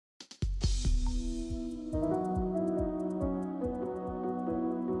It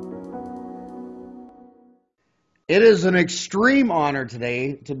is an extreme honor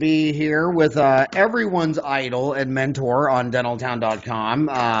today to be here with everyone's idol and mentor on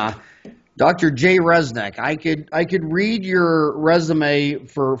Dentaltown.com, Dr. Jay Reznick. I could read your resume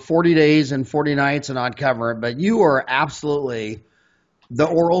for 40 days and 40 nights and not cover it, but you are absolutely the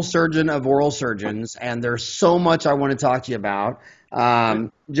oral surgeon of oral surgeons, and there's so much I want to talk to you about.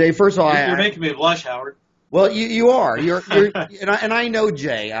 Jay, first of all, you're making me blush, Howard. Well, you are. You're and I know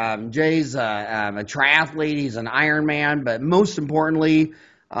Jay. Jay's a triathlete. He's an Ironman, but most importantly,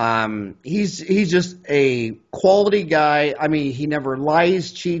 he's just a quality guy. I mean, he never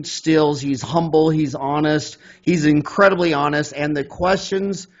lies, cheats, steals. He's humble. He's honest. He's incredibly honest. And the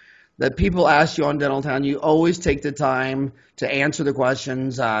questions that people ask you on Dentaltown, you always take the time to answer the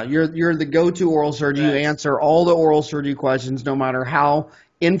questions. You're the go-to oral surgeon. You answer all the oral surgery questions, no matter how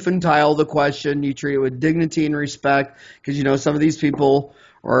infantile the question. You treat it with dignity and respect, because you know some of these people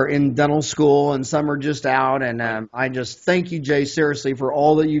are in dental school and some are just out. And I just thank you, Jay, seriously, for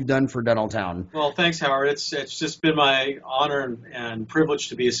all that you've done for Dentaltown. Well, thanks, Howard. It's just been my honor and privilege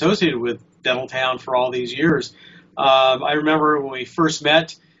to be associated with Dentaltown for all these years. I remember when we first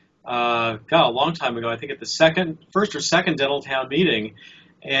met, a long time ago. I think at the first or second Dentaltown meeting,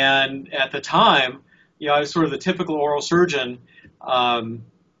 and at the time, I was sort of the typical oral surgeon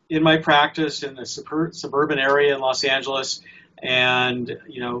in my practice in the suburban area in Los Angeles, and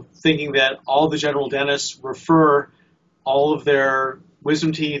thinking that all the general dentists refer all of their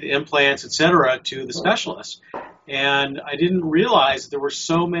wisdom teeth, implants, etc., to the specialists. And I didn't realize that there were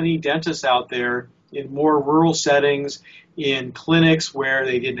so many dentists out there in more rural settings, in clinics where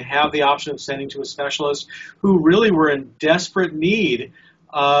they didn't have the option of sending to a specialist, who really were in desperate need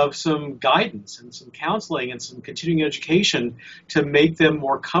of some guidance and some counseling and some continuing education to make them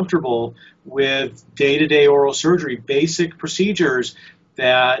more comfortable with day-to-day oral surgery, basic procedures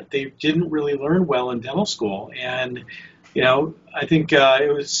that they didn't really learn well in dental school. And, I think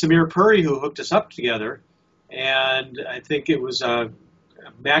it was Samir Puri who hooked us up together, and I think it was a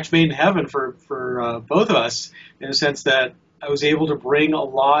match made in heaven for both of us, in a sense that I was able to bring a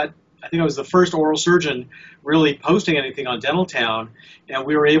lot. I think I was the first oral surgeon really posting anything on Dentaltown, and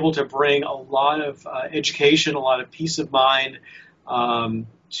we were able to bring a lot of education, a lot of peace of mind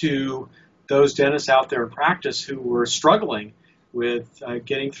to those dentists out there in practice who were struggling with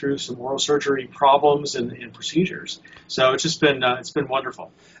getting through some oral surgery problems and procedures. So it's been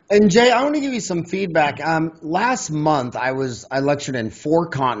wonderful. And Jay, I want to give you some feedback. Last month, I lectured in 4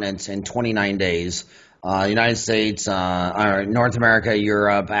 continents in 29 days. United States, North America,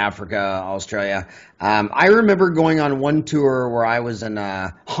 Europe, Africa, Australia. I remember going on one tour where I was in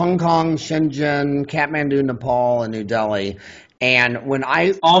Hong Kong, Shenzhen, Kathmandu, Nepal, and New Delhi. And when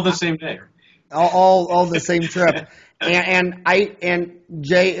all the same day, all the same trip. And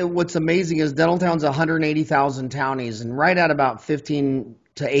Jay, what's amazing is Dentaltown's 180,000 townies, and right at about 15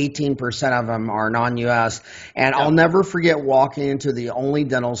 to 18% of them are non-U.S. And I'll never forget walking into the only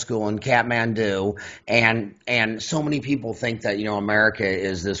dental school in Kathmandu, and so many people think that America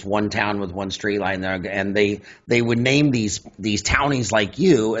is this one town with one street line there, and they would name these townies like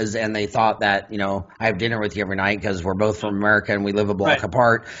you and they thought that I have dinner with you every night because we're both from America and we live a block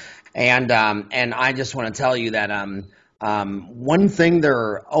apart. And I just want to tell you that one thing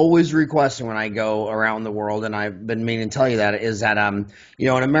they're always requesting when I go around the world, and I've been meaning to tell you that, is that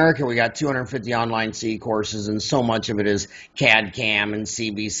in America we got 250 online C courses, and so much of it is CAD CAM and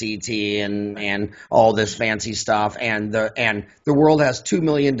CBCT and all this fancy stuff. And the world has 2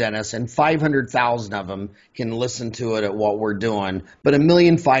 million dentists, and 500,000 of them can listen to it at what we're doing. But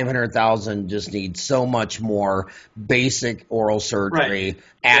 1,500,000 just need so much more basic oral surgery,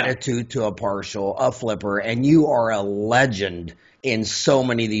 attitude to a partial, a flipper, and you are a legend in so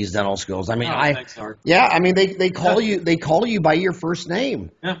many of these dental schools. I mean, thanks, they call you by your first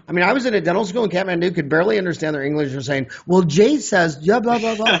name. Yeah. I mean, I was in a dental school in Kathmandu, could barely understand their English. They're saying, well, Jay says, blah, blah,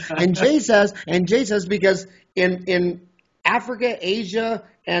 blah, blah, and Jay says, because in Africa, Asia,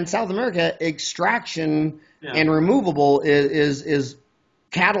 and South America, extraction and removable is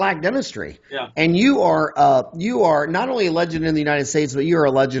Cadillac dentistry. Yeah. And you are not only a legend in the United States, but you are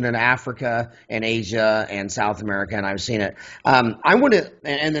a legend in Africa and Asia and South America, and I've seen it. I want to,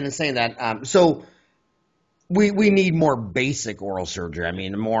 and then in saying that, so we need more basic oral surgery. I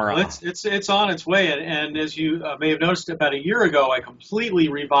mean, more. Well, it's on its way, and as you may have noticed, about a year ago, I completely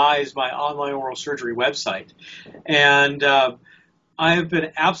revised my online oral surgery website, and I have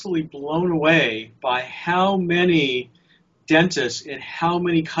been absolutely blown away by how many dentists in how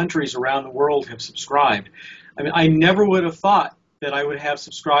many countries around the world have subscribed. I mean, I never would have thought that I would have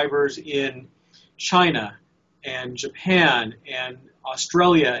subscribers in China and Japan and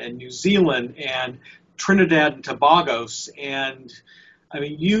Australia and New Zealand and Trinidad and Tobago, and I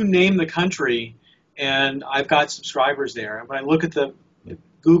mean, you name the country, and I've got subscribers there. And when I look at the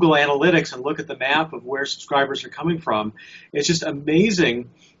Google Analytics and look at the map of where subscribers are coming from, it's just amazing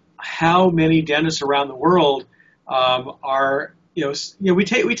how many dentists around the world are. We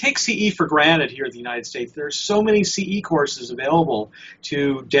take CE for granted here in the United States. There are so many CE courses available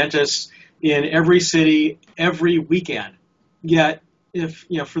to dentists in every city every weekend. Yet, if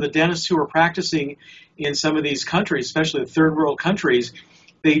for the dentists who are practicing in some of these countries, especially the third world countries,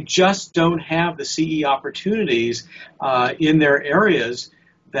 they just don't have the CE opportunities in their areas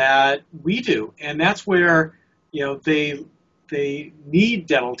that we do, and that's where they need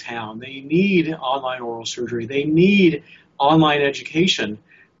Dentaltown, they need online oral surgery, they need online education,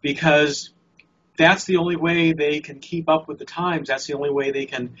 because that's the only way they can keep up with the times. That's the only way they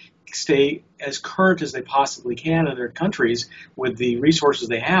can stay as current as they possibly can in their countries with the resources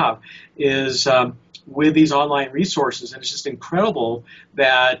they have, is with these online resources. And it's just incredible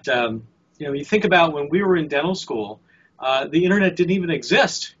that you think about when we were in dental school, the internet didn't even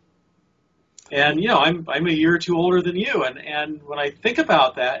exist. And I'm a year or two older than you, and when I think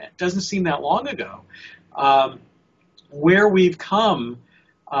about that, it doesn't seem that long ago. Where we've come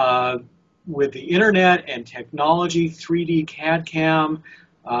with the internet and technology, 3D CAD/CAM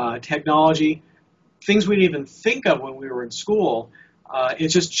technology, things we didn't even think of when we were in school, it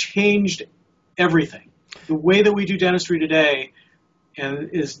just changed everything. The way that we do dentistry today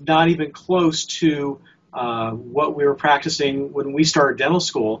is not even close to what we were practicing when we started dental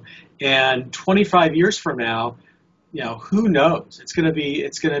school. And 25 years from now, who knows? It's going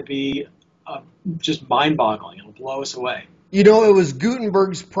to be just mind-boggling. It'll blow us away. It was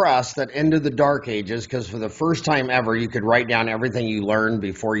Gutenberg's press that ended the Dark Ages, because for the first time ever, you could write down everything you learned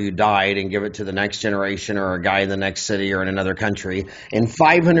before you died and give it to the next generation or a guy in the next city or in another country. And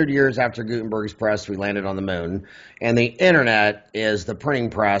 500 years after Gutenberg's press, we landed on the moon. And the internet is the printing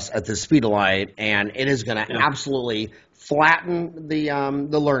press at the speed of light, and it is going to absolutely flatten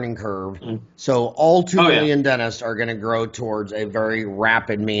the learning curve. So all 2 million dentists are going to grow towards a very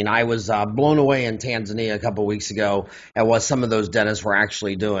rapid mean. I was blown away in Tanzania a couple weeks ago at what some of those dentists were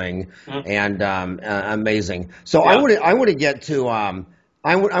actually doing, and amazing. So I want to get to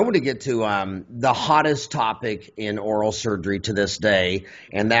the hottest topic in oral surgery to this day,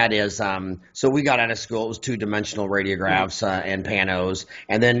 and that is, so we got out of school, it was two-dimensional radiographs and panos,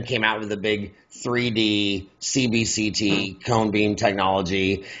 and then came out with the big 3D CBCT cone beam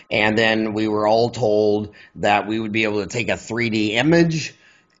technology, and then we were all told that we would be able to take a 3D image,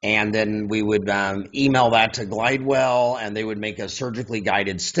 and then we would email that to Glidewell, and they would make a surgically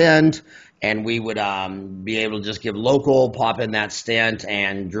guided stent, and we would be able to just give local, pop in that stent,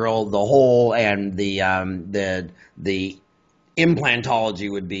 and drill the hole, and the implantology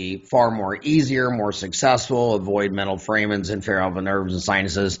would be far more easier, more successful, avoid mental foramens, inferior alveolar nerves and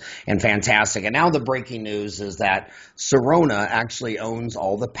sinuses, and fantastic. And now the breaking news is that Sirona actually owns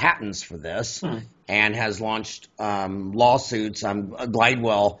all the patents for this and has launched lawsuits.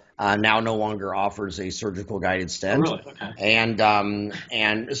 Glidewell now no longer offers a surgical guided stent. Oh, really? Okay.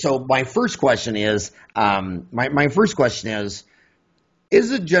 And so my first question is,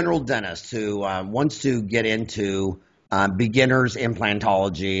 is a general dentist who wants to get into beginner's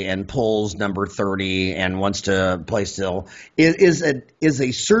implantology and pulls number 30 and wants to play still, is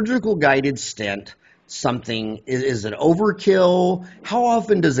a surgical guided stent something, is it overkill? How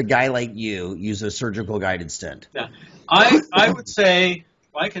often does a guy like you use a surgical guided stent? Yeah, I would say,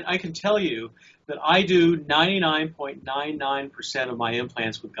 I can tell you that I do 99.99% of my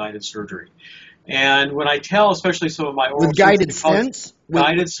implants with guided surgery. And when I tell, especially some of my oral with guided stents,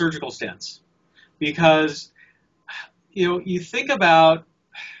 guided surgical stents, because you think about,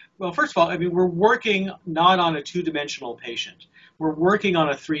 well, first of all, I mean, we're working not on a two-dimensional patient. We're working on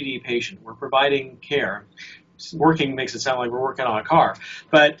a 3D patient. We're providing care. Working makes it sound like we're working on a car,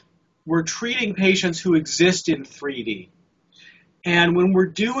 but we're treating patients who exist in 3D. And when we're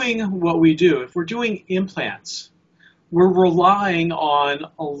doing what we do, if we're doing implants, we're relying on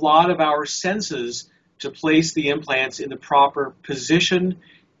a lot of our senses to place the implants in the proper position,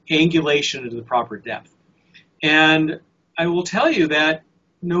 angulation, and to the proper depth. And I will tell you that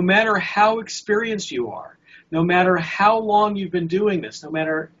no matter how experienced you are, no matter how long you've been doing this, no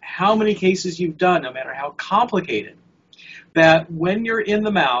matter how many cases you've done, no matter how complicated, that when you're in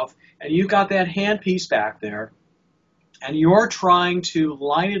the mouth and you've got that handpiece back there and you're trying to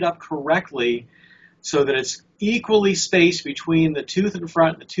line it up correctly so that it's equally spaced between the tooth in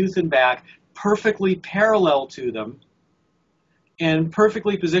front and the tooth in back, perfectly parallel to them, and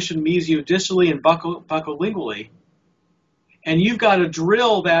perfectly positioned mesiodistally and buccolingually, and you've got to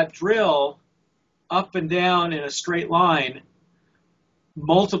drill that drill up and down in a straight line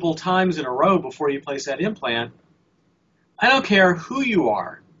multiple times in a row before you place that implant, I don't care who you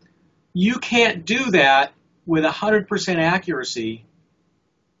are, you can't do that with 100% accuracy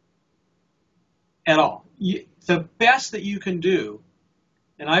at all. The best that you can do,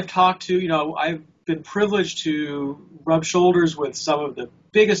 and I've talked to, I've been privileged to rub shoulders with some of the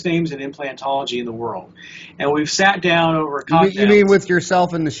biggest names in implantology in the world, and we've sat down over cocktails. You mean with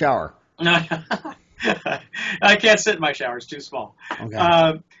yourself in the shower? I can't sit in my shower; it's too small.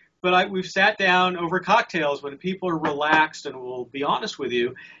 Okay. But we've sat down over cocktails when people are relaxed and will be honest with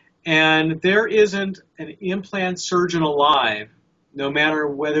you, and there isn't an implant surgeon alive, no matter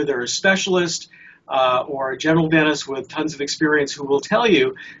whether they're a specialist or a general dentist with tons of experience, who will tell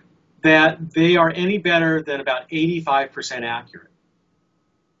you that they are any better than about 85% accurate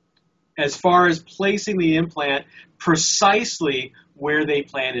as far as placing the implant precisely where they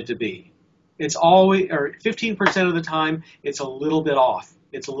plan it to be. It's always, or 15% of the time, it's a little bit off.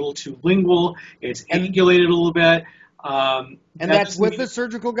 It's a little too lingual. It's angulated a little bit. And that's with the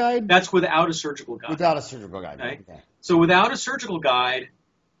surgical guide? That's without a surgical guide. Without a surgical guide. Okay. So without a surgical guide,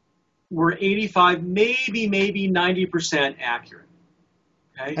 we're 85, maybe 90% accurate.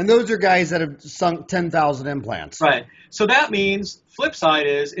 Okay? And those are guys that have sunk 10,000 implants. Right. So that means, flip side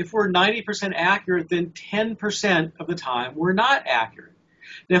is, if we're 90% accurate, then 10% of the time we're not accurate.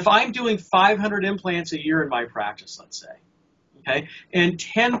 Now, if I'm doing 500 implants a year in my practice, let's say, okay, and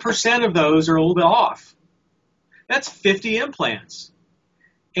 10% of those are a little bit off, that's 50 implants.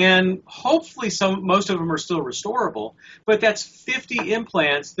 And hopefully most of them are still restorable, but that's 50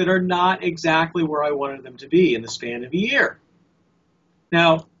 implants that are not exactly where I wanted them to be in the span of a year.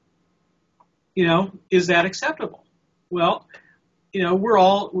 Now, is that acceptable? Well, we're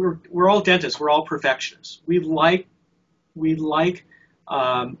all dentists. We're all perfectionists. We like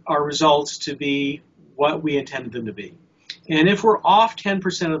our results to be what we intended them to be. And if we're off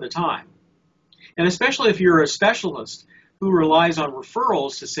 10% of the time, and especially if you're a specialist who relies on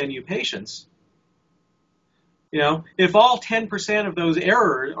referrals to send you patients, if all 10% of those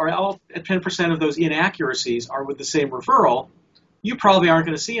errors or all 10% of those inaccuracies are with the same referral, you probably aren't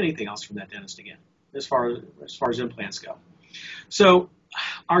going to see anything else from that dentist again, as far as implants go. So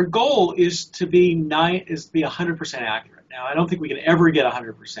our goal is to be 100% accurate. Now, I don't think we can ever get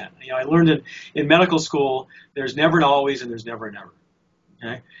 100%. I learned in medical school, there's never an always and there's never a never.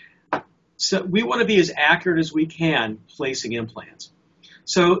 Okay? So we want to be as accurate as we can placing implants.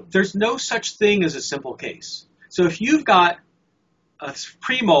 So there's no such thing as a simple case. So if you've got a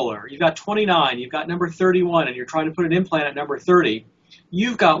premolar, you've got 29, you've got number 31, and you're trying to put an implant at number 30,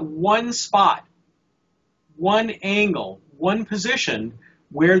 you've got one spot, one angle, one position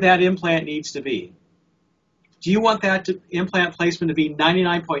where that implant needs to be. Do you want that implant placement to be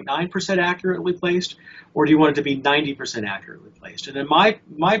 99.9% accurately placed, or do you want it to be 90% accurately placed? And in my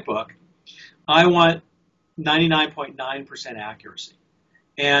book, I want 99.9% accuracy.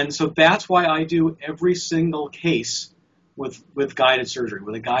 And so that's why I do every single case with guided surgery,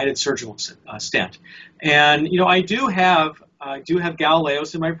 with a guided surgical stent. And I do have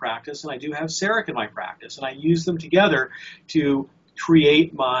Galileos in my practice, and I do have CEREC in my practice, and I use them together to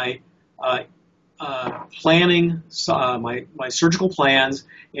create my planning, my surgical plans,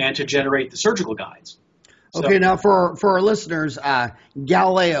 and to generate the surgical guides. Okay, now for our listeners,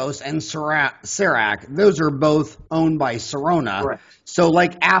 Galileos and CEREC, those are both owned by Sirona. Correct. So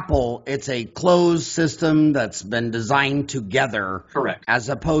like Apple, it's a closed system that's been designed together. Correct. As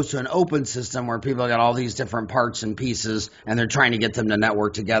opposed to an open system where people got all these different parts and pieces and they're trying to get them to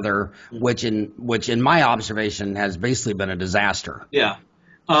network together, which in my observation has basically been a disaster. Yeah.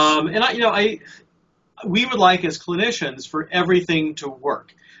 And we would like, as clinicians, for everything to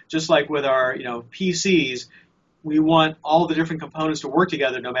work. Just like with our, PCs, we want all the different components to work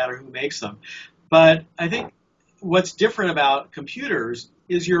together no matter who makes them. But I think what's different about computers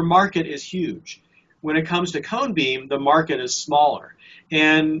is your market is huge. When it comes to cone beam, the market is smaller.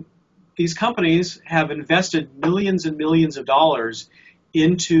 And these companies have invested millions and millions of dollars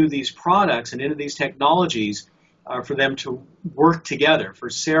into these products and into these technologies for them to work together, for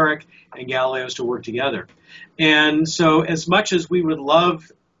CEREC and Galileos to work together. And so as much as we would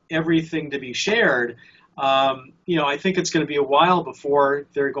love everything to be shared, I think it's going to be a while before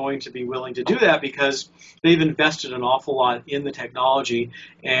they're going to be willing to do that, because they've invested an awful lot in the technology,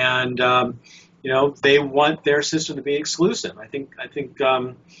 and they want their system to be exclusive. I think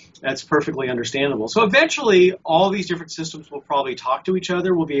that's perfectly understandable. So eventually, all these different systems will probably talk to each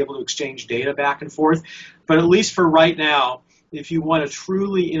other. We'll be able to exchange data back and forth, but at least for right now, if you want a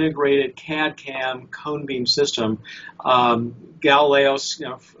truly integrated CAD/CAM cone beam system, Galileos,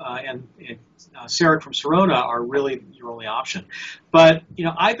 and CEREC from Sirona are really your only option. But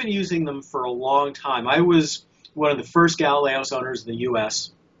I've been using them for a long time. I was one of the first Galileos owners in the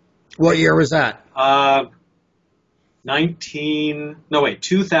U.S. What year was that?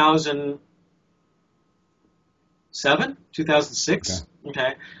 2007, 2006.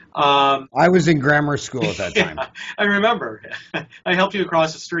 Okay. I was in grammar school at that time. Yeah, I remember. I helped you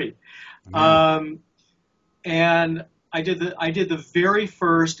across the street. Yeah. And I did the very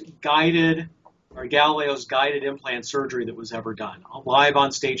first Galileo's guided implant surgery that was ever done, live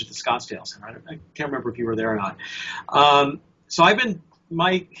on stage at the Scottsdale Center. I can't remember if you were there or not. So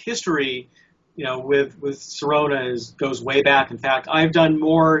my history, with Sirona goes way back. In fact, I've done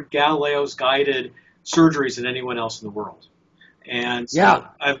more Galileo's guided surgeries than anyone else in the world. And so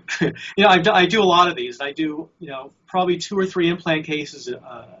I do a lot of these. I do, probably 2 or 3 implant cases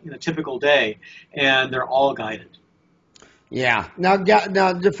in a typical day, and they're all guided. Yeah. Now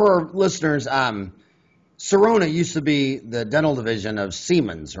for our listeners, Sirona used to be the dental division of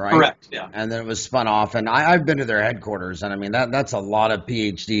Siemens, right? Correct. Yeah. And then it was spun off, and I've been to their headquarters, and I mean that's a lot of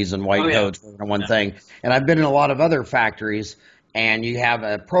PhDs and white coats for one thing. And I've been in a lot of other factories, and you have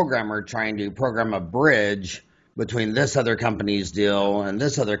a programmer trying to program a bridge between this other company's deal and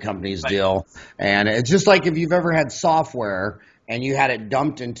this other company's deal. And it's just like if you've ever had software and you had it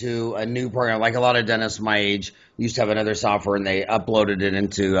dumped into a new program, like a lot of dentists my age used to have another software and they uploaded it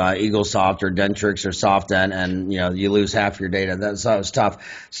into EagleSoft or Dentrix or SoftDent, and you lose half your data. That was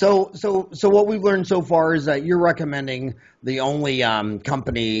tough. So what we've learned so far is that you're recommending the only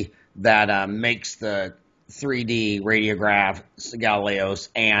company that makes the 3D radiograph, Galileos,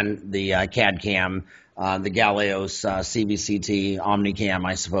 and the CAD/CAM, the Galileos CBCT OmniCam,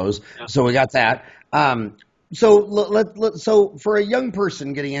 I suppose. Yeah. So we got that. So for a young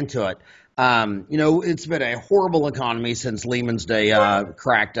person getting into it, it's been a horrible economy since Lehman's Day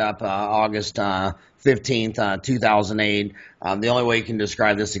cracked up August 15th, 2008. The only way you can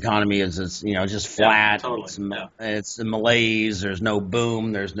describe this economy is it's just flat. Yeah, totally. It's a malaise. There's no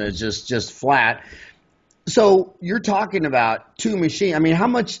boom. There's no just flat. So you're talking about 2 machines. I mean, how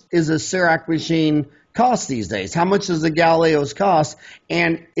much is a CEREC machine cost these days? How much does the Galileos cost?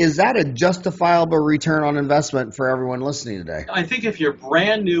 And is that a justifiable return on investment for everyone listening today? I think if you're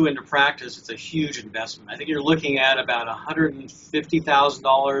brand new into practice, it's a huge investment. I think you're looking at about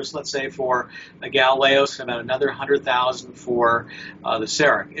 $150,000, let's say, for a Galileos, and about another $100,000 for the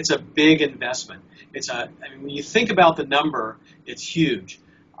CEREC. It's a big investment. When you think about the number, it's huge.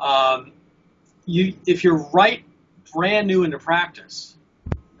 If you're brand new into practice,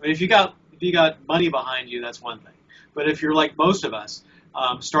 if you got money behind you, that's one thing. But if you're like most of us,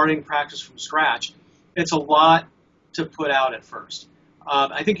 starting practice from scratch, it's a lot to put out at first.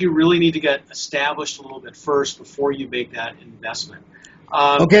 I think you really need to get established a little bit first before you make that investment.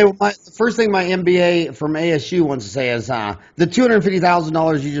 Okay, well, the first thing my MBA from ASU wants to say is the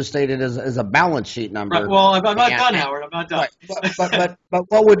 $250,000 you just stated is a balance sheet number. Right, well, I'm not done, Howard. I'm not done. Right, but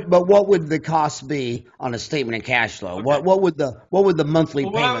what would the cost be on a statement of cash flow? Okay. What would the monthly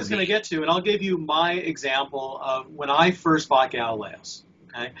payment be? What I was going to get to, and I'll give you my example of when I first bought Galileos.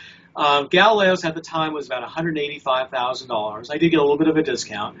 Okay, Galileos at the time was about $185,000. I did get a little bit of a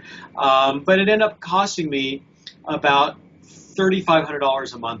discount, but it ended up costing me about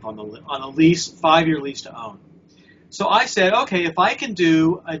 $3,500 a month on a lease, 5-year lease to own. So I said, okay, if I can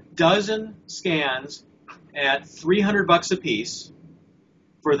do a dozen scans at $300 a piece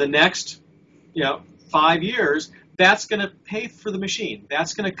for the next, 5 years, that's going to pay for the machine.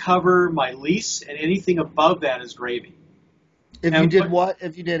 That's going to cover my lease, and anything above that is gravy. If you did what?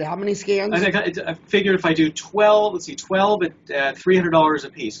 If you did how many scans? I figured if I do 12 at $300 a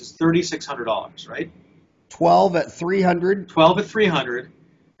piece is $3,600, right? 12 at 300. 12 at 300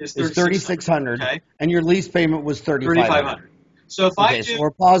 is 3,600. Okay. And your lease payment was 3,500. So if so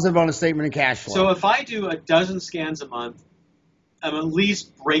we're positive on a statement of cash flow. So if I do a dozen scans a month, I'm at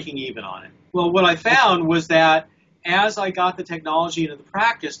least breaking even on it. Well, what I found was that as I got the technology into the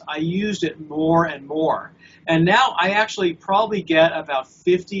practice, I used it more and more. And now I actually probably get about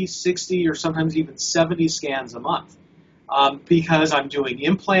 50, 60, or sometimes even 70 scans a month because I'm doing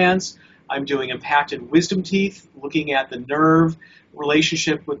implants. I'm doing impacted wisdom teeth, looking at the nerve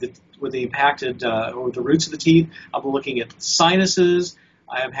relationship with the impacted or the roots of the teeth. I'm looking at sinuses.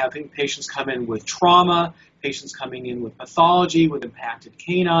 I am having patients come in with trauma, patients coming in with pathology, with impacted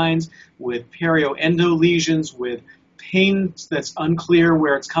canines, with perioendo lesions, with pain that's unclear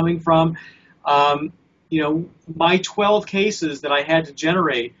where it's coming from. My 12 cases that I had to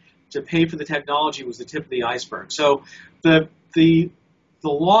generate to pay for the technology was the tip of the iceberg. So the the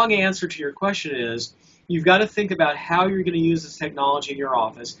long answer to your question is you've got to think about how you're going to use this technology in your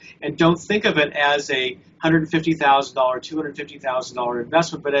office, and don't think of it as a $150,000, $250,000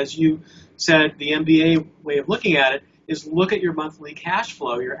 investment. But as you said, the MBA way of looking at it is look at your monthly cash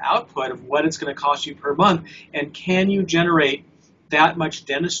flow, your output of what it's going to cost you per month, and can you generate that much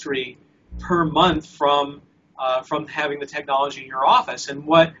dentistry per month from having the technology in your office. And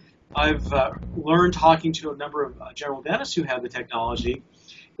what I've learned talking to a number of general dentists who have the technology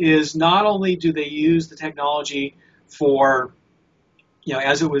is not only do they use the technology for,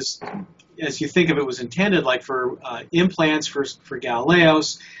 as you think of it was intended, like for implants for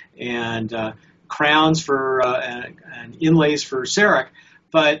Galileos and crowns for and inlays for CEREC,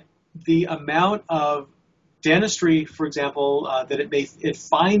 but the amount of dentistry, for example, that it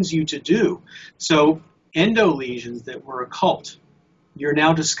finds you to do. So endo lesions that were occult, you're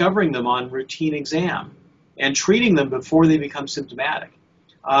now discovering them on routine exam and treating them before they become symptomatic.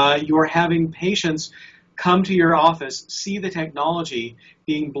 You're having patients come to your office, see the technology,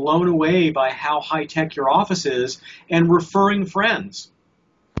 being blown away by how high-tech your office is, and referring friends.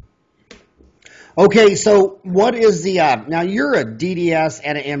 Okay, so what is the now you're a DDS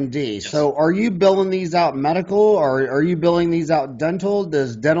and an MD. Yes. So are you billing these out medical, or are you billing these out dental?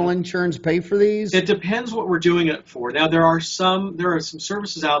 Does dental insurance pay for these? It depends what we're doing it for. Now there are some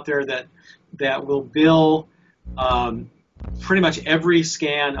services out there that will bill pretty much every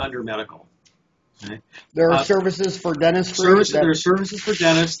scan under medical. Okay? There are services for dentistry. There are services for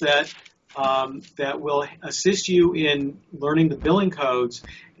dentists that will assist you in learning the billing codes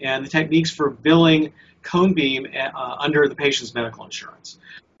and the techniques for billing cone beam under the patient's medical insurance.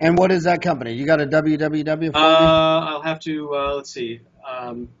 And what is that company? You got a www? I'll have to let's see.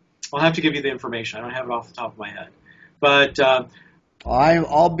 I'll have to give you the information. I don't have it off the top of my head, but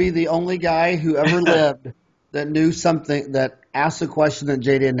I'll be the only guy who ever lived that knew something, that asked a question that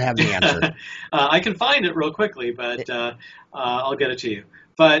Jay didn't have the answer. I can find it real quickly, but I'll get it to you.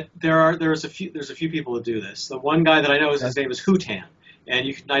 But there's a few people that do this. The one guy that I know his name is Hutan,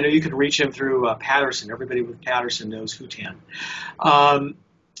 and I know you can reach him through Patterson. Everybody with Patterson knows Hutan.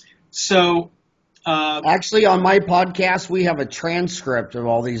 Actually, on my podcast, we have a transcript of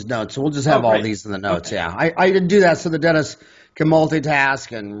all these notes, so we'll just have all these in the notes. Okay. Yeah, I do that so the dentist can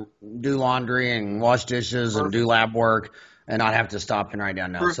multitask and do laundry and wash dishes and do lab work and not have to stop and write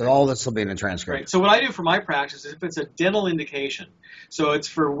down notes. Perfect. So all this will be in the transcript. Right. So what I do for my practice is if it's a dental indication, so it's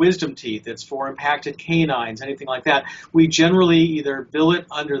for wisdom teeth, it's for impacted canines, anything like that, we generally either bill it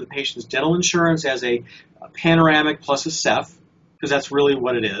under the patient's dental insurance as a panoramic plus a Ceph, because that's really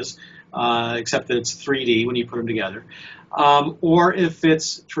what it is, except that it's 3D when you put them together. Or if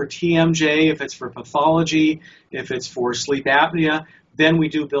it's for TMJ, if it's for pathology, if it's for sleep apnea, then we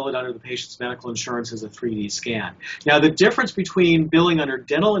do bill it under the patient's medical insurance as a 3D scan. Now, the difference between billing under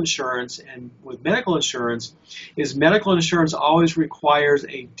dental insurance and with medical insurance is medical insurance always requires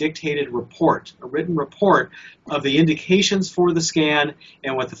a dictated report, a written report of the indications for the scan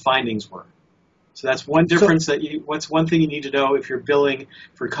and what the findings were. So that's one difference. What's one thing you need to know if you're billing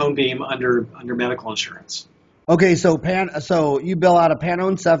for cone beam under medical insurance. Okay, so you bill out a Pano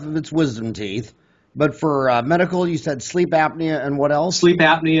and Ceph if it's wisdom teeth, but for medical, you said sleep apnea and what else? Sleep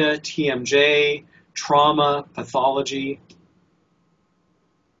apnea, TMJ, trauma, pathology.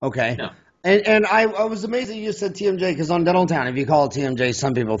 Okay. Yeah. And I was amazed that you said TMJ, because on Dentaltown, if you call it TMJ,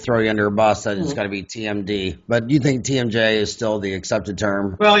 some people throw you under a bus that it's got to be TMD. But you think TMJ is still the accepted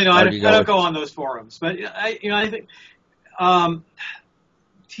term? Well, I don't go on those forums, but I think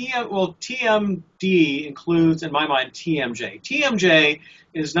TMD includes, in my mind, TMJ. TMJ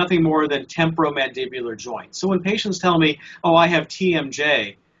is nothing more than temporomandibular joint. So when patients tell me, "Oh, I have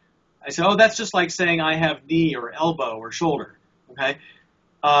TMJ," I say, "Oh, that's just like saying I have knee or elbow or shoulder." Okay.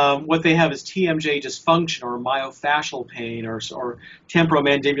 What they have is TMJ dysfunction or myofascial pain or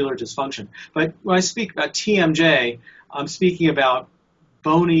temporomandibular dysfunction. But when I speak about TMJ, I'm speaking about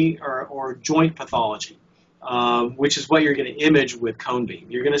bony or joint pathology, which is what you're going to image with cone beam.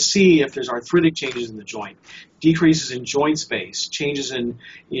 You're going to see if there's arthritic changes in the joint, decreases in joint space, changes in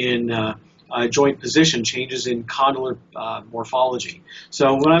joint position, changes in condylar morphology.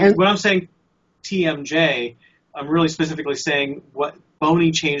 So when I'm saying TMJ, I'm really specifically saying what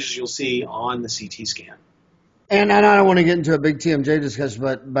bony changes you'll see on the CT scan. And I don't want to get into a big TMJ discussion,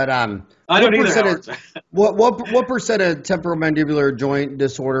 but I don't either. What percent of temporomandibular joint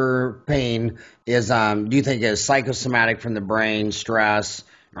disorder pain is do you think is psychosomatic from the brain, stress,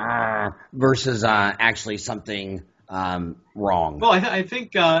 versus actually something wrong? Well, I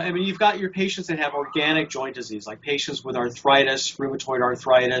think you've got your patients that have organic joint disease, like patients with arthritis, rheumatoid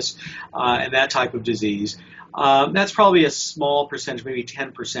arthritis, and that type of disease. That's probably a small percentage, maybe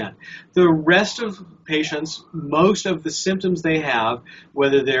 10%. The rest of patients, most of the symptoms they have,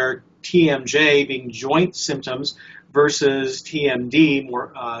 whether they're TMJ being joint symptoms versus TMD,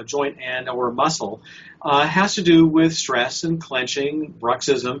 more joint and or muscle, has to do with stress and clenching,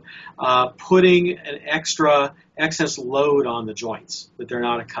 bruxism, putting an excess load on the joints that they're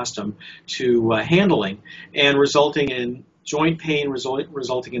not accustomed to handling, and resulting in joint pain,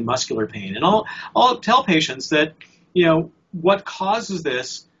 resulting in muscular pain. And I'll tell patients that, what causes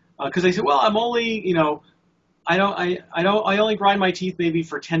this, because they say, well, I'm only, I only grind my teeth maybe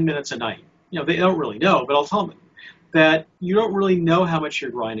for 10 minutes a night. They don't really know, but I'll tell them that you don't really know how much you're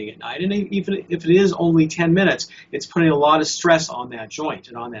grinding at night. And even if it is only 10 minutes, it's putting a lot of stress on that joint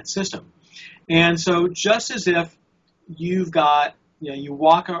and on that system. And so just as if you've got, you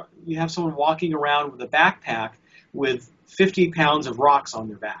have someone walking around with a backpack with 50 pounds of rocks on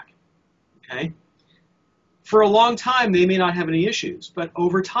their back, okay? For a long time, they may not have any issues, but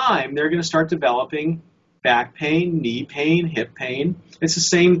over time, they're going to start developing back pain, knee pain, hip pain. It's the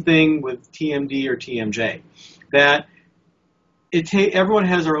same thing with TMD or TMJ, that everyone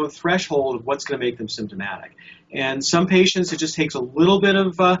has their own threshold of what's going to make them symptomatic. And some patients, it just takes a little bit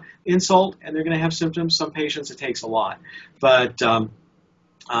of insult, and they're going to have symptoms. Some patients, it takes a lot. But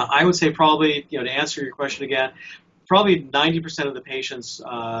I would say probably, to answer your question again, probably 90% of the patients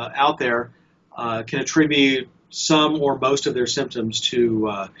out there can attribute some or most of their symptoms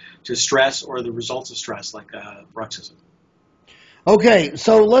to stress or the results of stress, like bruxism. Okay,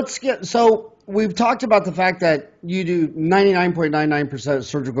 so we've talked about the fact that you do 99.99%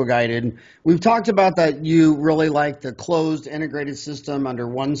 surgical guided. We've talked about that you really like the closed integrated system under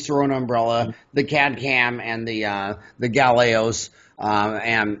one Sirona umbrella, the CAD/CAM and the Galeos,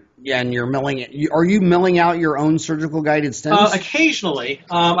 and you're milling it. Are you milling out your own surgical guided stents? Occasionally,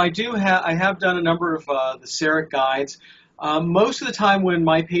 I have done a number of the CEREC guides. Most of the time, when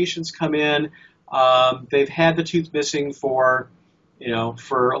my patients come in, they've had the tooth missing for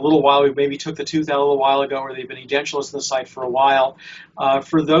a little while. We maybe took the tooth out a little while ago, or they've been edentulous in the site for a while.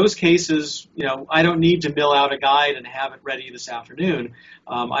 For those cases, I don't need to mill out a guide and have it ready this afternoon.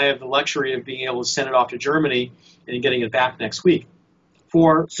 I have the luxury of being able to send it off to Germany and getting it back next week.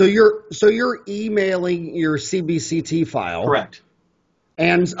 So you're emailing your CBCT file. Correct.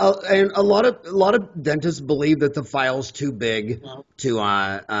 And a lot of dentists believe that the file's too big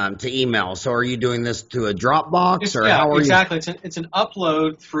to email. So are you doing this to a Dropbox, or how are exactly. you? It's an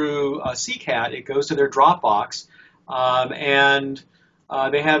upload through CCAT. It goes to their Dropbox, and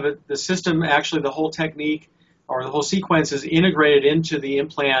they have the system. Actually, the whole technique or the whole sequence is integrated into the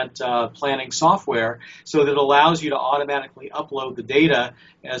implant planning software, so that it allows you to automatically upload the data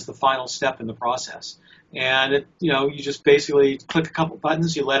as the final step in the process. And you just basically click a couple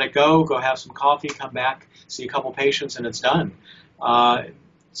buttons, you let it go have some coffee, come back, see a couple patients, and it's done.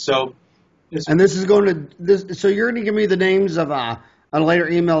 So this is going to this. So you're going to give me the names of on a later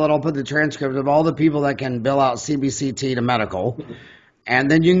email that I'll put the transcript of all the people that can bill out CBCT to medical, and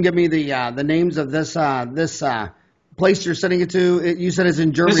then you can give me the names of this place you're sending it to. You said it's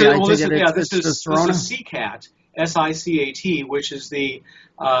in Germany. This is CCAT. SICAT, which is a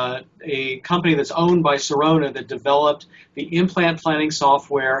company that's owned by Sirona that developed the implant planning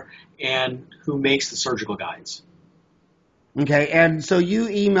software and who makes the surgical guides. Okay, and so you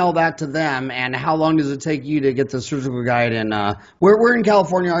email that to them, and how long does it take you to get the surgical guide? And where in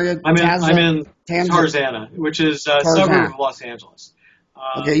California are you? I'm in Tarzana, which is a suburb of Los Angeles.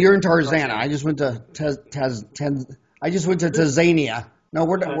 Okay, you're in Tarzana. I just went to Tanzania. No,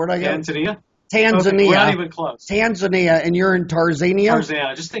 where'd I go? Tanzania. Tanzania. We're not even close. Tanzania, and you're in Tarzania?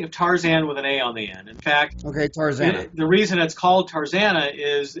 Tarzana. Just think of Tarzan with an A on the end. In fact, okay, Tarzana. The reason it's called Tarzana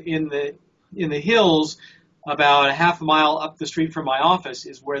is in the hills, about a half a mile up the street from my office,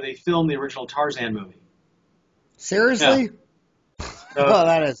 is where they filmed the original Tarzan movie. Seriously? Yeah. Oh,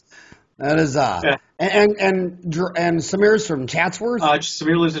 that is. Yeah. And Samir's from Chatsworth?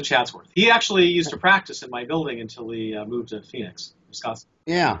 Samir lives in Chatsworth. He actually used to practice in my building until he moved to Phoenix, Wisconsin.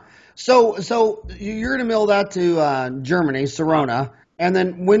 Yeah. So you're going to mail that to Germany, Sirona, and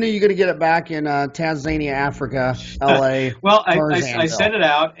then when are you going to get it back in Tanzania, Africa, LA? Well, I send it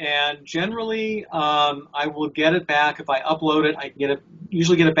out, and generally I will get it back. If I upload it, I can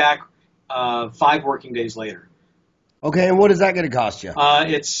usually get it back 5 working days later. Okay, and what is that going to cost you?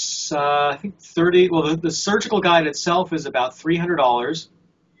 It's I think $30. Well, the surgical guide itself is about $300.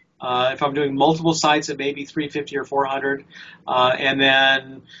 If I'm doing multiple sites, it may be $350 or $400, and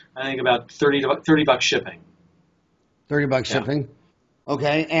then I think about $30 shipping. $30 shipping.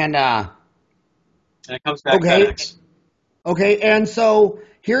 Okay, and it comes back FedEx. Okay, and so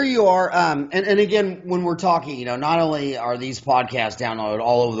here you are, and again, when we're talking, not only are these podcasts downloaded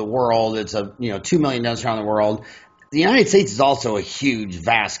all over the world, it's 2 million dentists around the world. The United States is also a huge,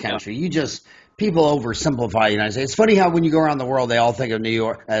 vast country. People oversimplify the United States. It's funny how when you go around the world, they all think of New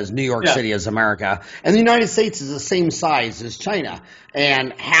York Yeah. City as America, and the United States is the same size as China,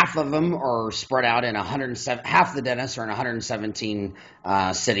 and half of them are spread out in 107. Half the dentists are in 117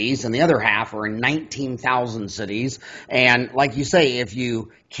 cities, and the other half are in 19,000 cities. And like you say, if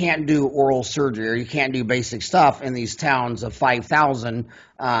you can't do oral surgery or you can't do basic stuff in these towns of 5,000,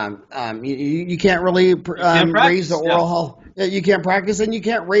 you can't really raise the oral health. You can't practice, and you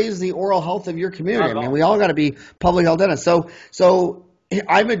can't raise the oral health of your community. I mean, we all got to be public health dentists. So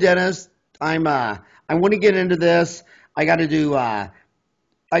I'm a dentist. I want to get into this. I got to do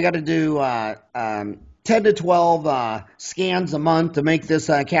 10 to 12 scans a month to make this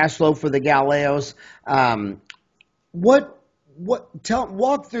cash flow for the Galeos. Walk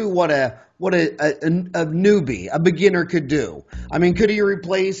through what a newbie, a beginner could do. I mean, could he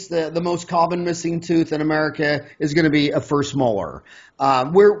replace the most common missing tooth in America is going to be a first molar.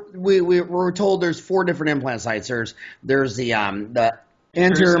 We're told there's 4 different implant sites. There's the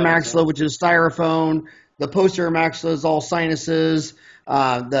anterior maxilla, which is styrofoam. The posterior maxilla is all sinuses.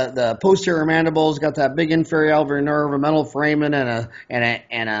 The posterior mandible's got that big inferior alveolar nerve, a metal foramen, and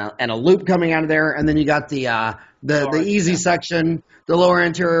a loop coming out of there. And then you got the easy section, the lower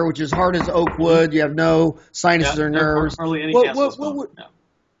anterior, which is hard as oak wood. You have no sinuses or nerves. Hardly any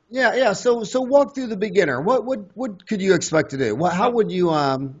Yeah. So walk through the beginner. What could you expect to do? How would you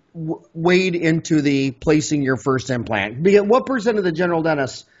wade into the placing your first implant? What percent of the general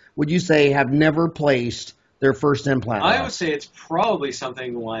dentists would you say have never placed their first implant? I would say it's probably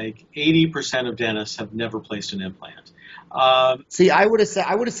something like 80% of dentists have never placed an implant. See, I would have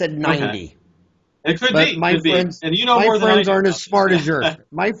said 90. Okay. It could But be. my could friends, be. And you know my more than I friends do. aren't as smart as yours.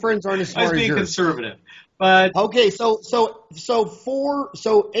 My friends aren't as I was smart as being yours. conservative. But Okay, so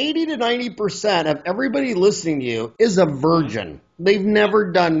 80 to 90% of everybody listening to you is a virgin. They've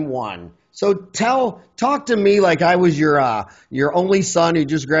never done one. So talk to me like I was your only son who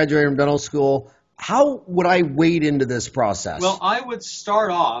just graduated from dental school. How would I wade into this process? well, I would start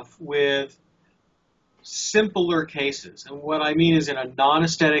off with simpler cases. And what I mean is in a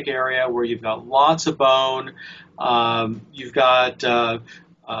non-aesthetic area where you've got lots of bone, you've got a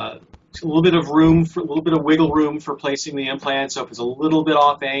little bit of wiggle room for placing the implant. So if it's a little bit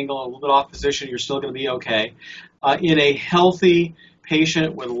off angle, a little bit off position, you're still going to be okay. In a healthy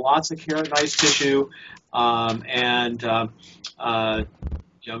patient with lots of keratinized tissue not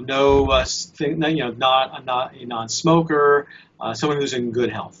a non-smoker, someone who's in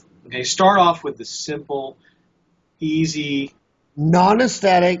good health. Okay, start off with the simple, easy.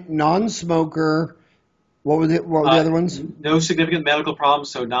 non-aesthetic, non-smoker. What were the other ones? No significant medical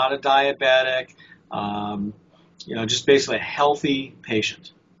problems, so not a diabetic. Just basically a healthy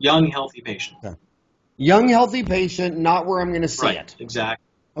patient, young healthy patient. Okay. Young healthy patient, not where I'm going to see it. Exactly.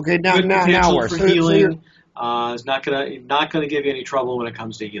 Okay, now potential where? for healing is not gonna give you any trouble when it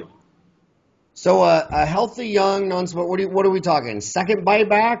comes to healing. So a healthy young non-smoker. What are we talking? Second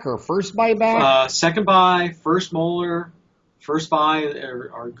buyback or first buyback? Second buy, first molar, first buy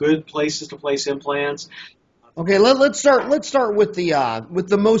are good places to place implants. Okay, let's start with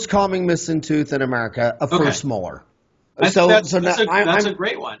the most common missing tooth in America, a first molar. That's a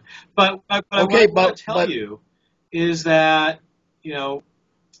great one. But what I want to tell you is that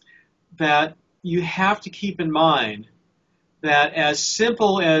that you have to keep in mind that as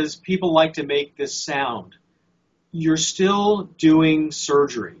simple as people like to make this sound, you're still doing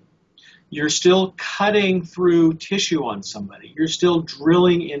surgery. You're still cutting through tissue on somebody. You're still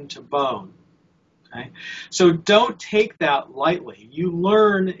drilling into bone. Okay? So don't take that lightly. You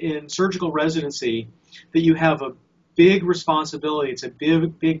learn in surgical residency that you have a big responsibility. It's a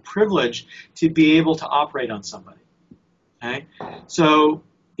big privilege to be able to operate on somebody. Okay? So,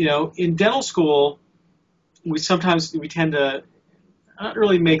 in dental school, we tend to not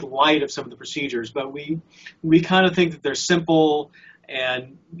really make light of some of the procedures, but we kind of think that they're simple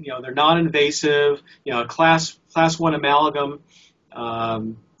and they're non-invasive. Class 1 amalgam,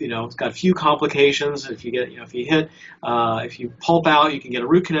 it's got a few complications. If you pulp out, you can get a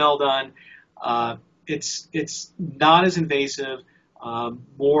root canal done. It's not as invasive,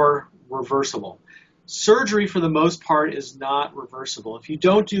 more reversible. Surgery, for the most part, is not reversible. If you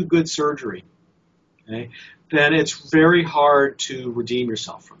don't do good surgery, okay, then it's very hard to redeem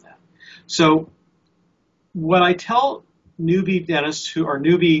yourself from that. So what I tell newbie dentists who are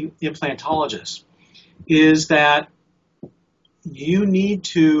newbie implantologists is that you need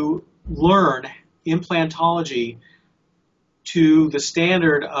to learn implantology to the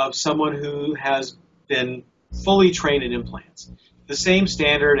standard of someone who has been fully trained in implants. The same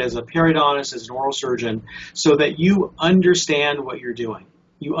standard as a periodontist, as an oral surgeon, so that you understand what you're doing.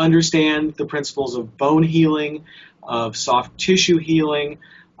 You understand the principles of bone healing, of soft tissue healing,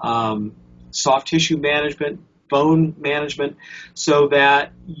 soft tissue management, bone management, so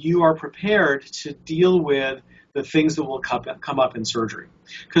that you are prepared to deal with the things that will come up in surgery.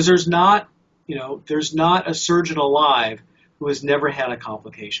 Because there's not a surgeon alive who has never had a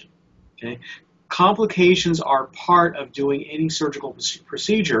complication. Okay? Complications are part of doing any surgical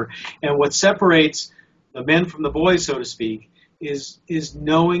procedure, and what separates the men from the boys, so to speak, is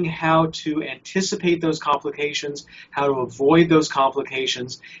knowing how to anticipate those complications, how to avoid those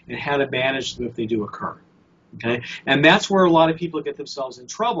complications, and how to manage them if they do occur. Okay? And that's where a lot of people get themselves in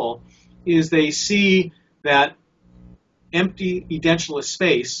trouble, is they see that empty edentulous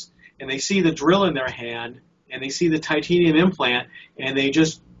space, and they see the drill in their hand, and they see the titanium implant, and they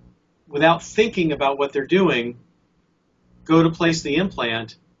just, without thinking about what they're doing, go to place the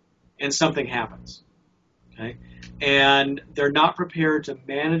implant, and something happens. Okay? And they're not prepared to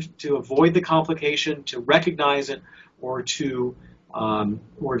manage, to avoid the complication, to recognize it, or to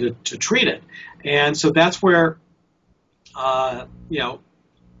treat it. And so that's where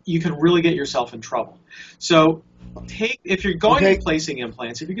you can really get yourself in trouble. So if you're going to be placing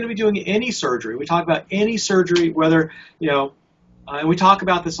implants, if you're going to be doing any surgery, we talk about any surgery, whether, and we talk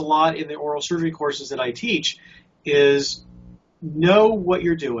about this a lot in the oral surgery courses that I teach, is know what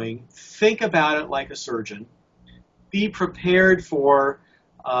you're doing, think about it like a surgeon, be prepared for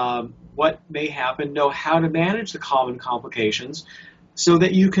what may happen, know how to manage the common complications so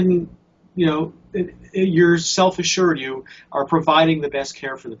that you can, you're self-assured you are providing the best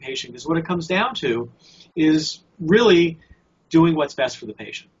care for the patient. Because what it comes down to is really doing what's best for the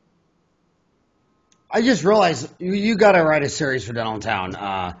patient. I just realized you got to write a series for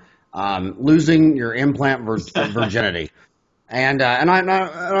Dentaltown, losing your implant virginity, and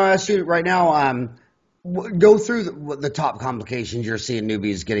I ask you right now, go through the top complications you're seeing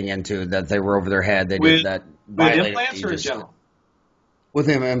newbies getting into that they were over their head. They did that with implants or in general? With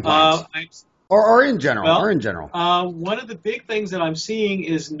implants, or in general, one of the big things that I'm seeing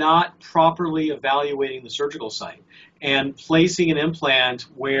is not properly evaluating the surgical site and placing an implant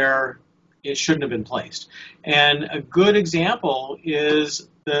where it shouldn't have been placed. And a good example is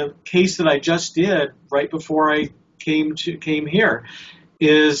the case that I just did right before I came here.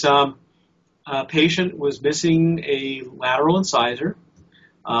 Is a patient was missing a lateral incisor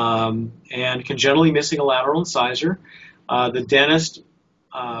and congenitally missing a lateral incisor. The dentist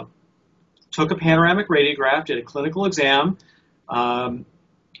took a panoramic radiograph, did a clinical exam.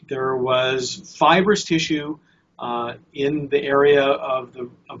 There was fibrous tissue in the area of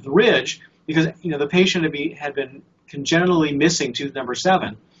the ridge, because the patient had been congenitally missing tooth number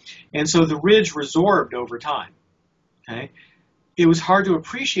 7, and so the ridge resorbed over time. Okay, it was hard to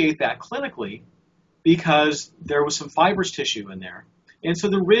appreciate that clinically because there was some fibrous tissue in there, and so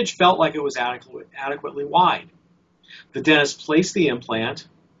the ridge felt like it was adequately wide. The dentist placed the implant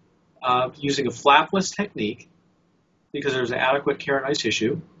using a flapless technique because there was adequate keratinized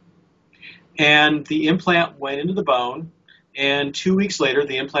tissue, and the implant went into the bone, and 2 weeks later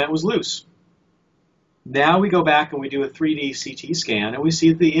the implant was loose. Now we go back and we do a 3D CT scan, and we see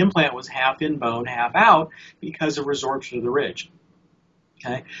that the implant was half in bone, half out because of resorption of the ridge.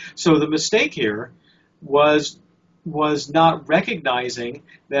 Okay, so the mistake here was not recognizing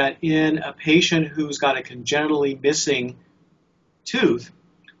that in a patient who's got a congenitally missing tooth,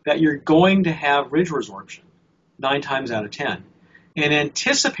 that you're going to have ridge resorption 9 times out of 10, and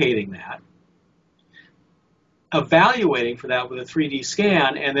anticipating that, evaluating for that with a 3D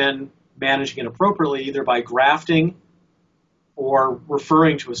scan, and then managing it appropriately either by grafting or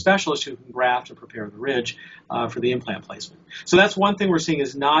referring to a specialist who can graft and prepare the ridge for the implant placement. So that's one thing we're seeing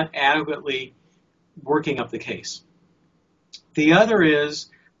is not adequately working up the case. The other is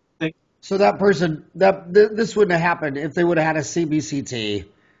so that person, this wouldn't have happened if they would have had a CBCT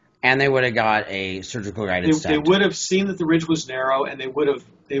and they would have got a surgical guided stent. They would have seen that the ridge was narrow, and they would have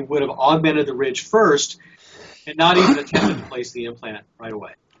augmented the ridge first, and not even attempted to place the implant right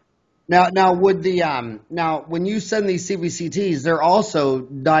away. Now would now when you send these CBCTs, they're also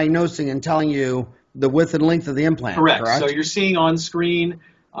diagnosing and telling you the width and length of the implant. Correct. So you're seeing on screen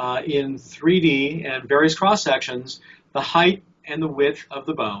in 3D and various cross sections the height and the width of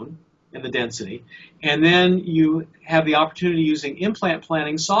the bone and the density, and then you have the opportunity using implant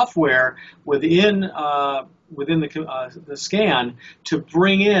planning software within the scan to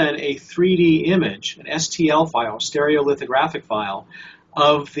bring in a 3D image, an STL file, stereolithographic file,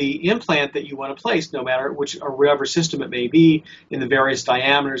 of the implant that you want to place, no matter which or whatever system it may be, in the various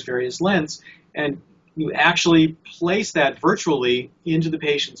diameters, various lengths, and you actually place that virtually into the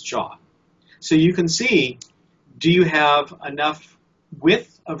patient's jaw. So you can see, do you have enough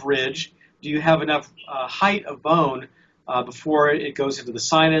width of ridge? Do you have enough height of bone before it goes into the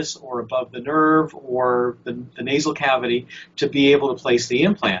sinus or above the nerve or the nasal cavity to be able to place the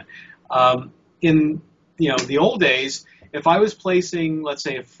implant? In the old days, if I was placing, let's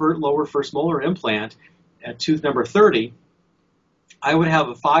say, a lower first molar implant at tooth number 30, I would have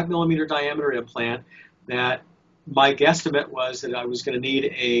a 5 millimeter diameter implant that my guesstimate was that I was going to need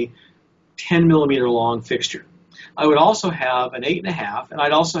a 10 millimeter long fixture. I would also have an 8.5, and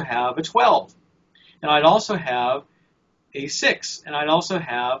I'd also have a 12, and I'd also have a 6, and I'd also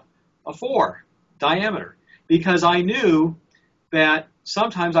have a 4 diameter, because I knew that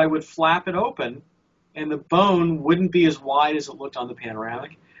sometimes I would flap it open and the bone wouldn't be as wide as it looked on the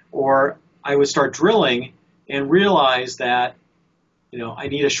panoramic, or I would start drilling and realize that I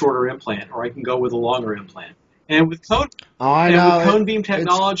need a shorter implant, or I can go with a longer implant. And with cone beam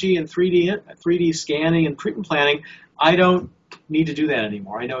technology and 3D scanning and treatment planning, I don't need to do that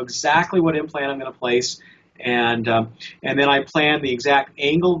anymore. I know exactly what implant I'm going to place, and then I plan the exact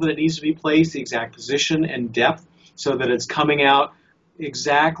angle that it needs to be placed, the exact position and depth, so that it's coming out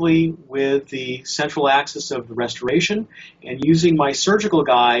exactly with the central axis of the restoration. And using my surgical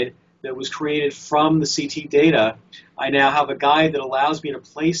guide that was created from the CT data, I now have a guide that allows me to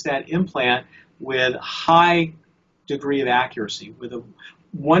place that implant with high degree of accuracy, with a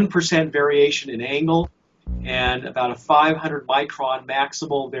 1% variation in angle and about a 500 micron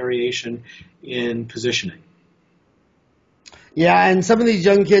maximal variation in positioning. Yeah, and some of these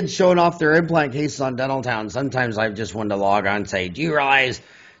young kids showing off their implant cases on Dentaltown, sometimes I just wanted to log on and say, do you realize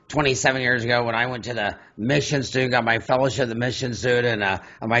 27 years ago when I went to the Mission Institute, got my fellowship at the Mission Institute, and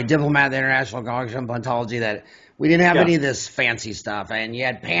my diplomat at the International Congress of Implantology, that we didn't have any of this fancy stuff, and you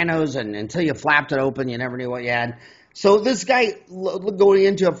had panos, and until you flapped it open, you never knew what you had. So this guy going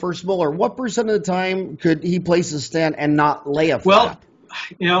into a first molar, what percent of the time could he place a stent and not lay a flap?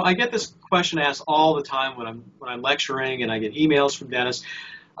 Well, I get this question asked all the time when I'm lecturing, and I get emails from dentists.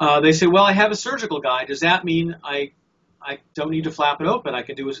 They say, "Well, I have a surgical guide. Does that mean I don't need to flap it open? I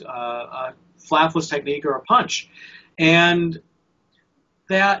can do a flapless technique or a punch?" And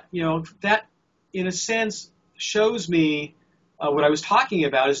that in a sense shows me what I was talking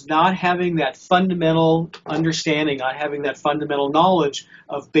about is not having that fundamental understanding, not having that fundamental knowledge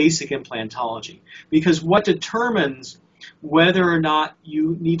of basic implantology. Because what determines whether or not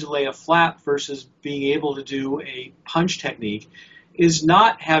you need to lay a flap versus being able to do a punch technique is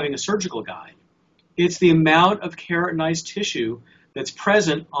not having a surgical guide. It's the amount of keratinized tissue that's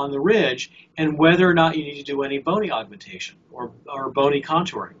present on the ridge and whether or not you need to do any bony augmentation or bony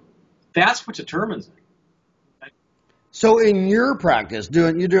contouring. That's what determines it. So in your practice,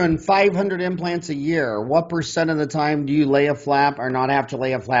 you're doing 500 implants a year, what percent of the time do you lay a flap or not have to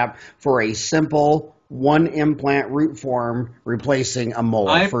lay a flap for a simple one implant root form replacing a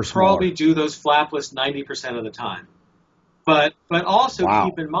molar? I probably do those flapless 90% of the time. But also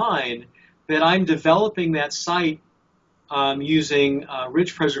keep in mind that I'm developing that site using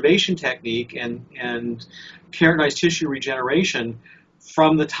ridge preservation technique and keratinized tissue regeneration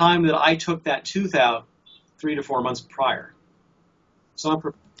from the time that I took that tooth out 3 to 4 months prior. So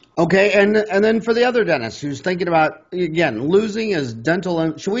okay, and then for the other dentist who's thinking about, again, losing his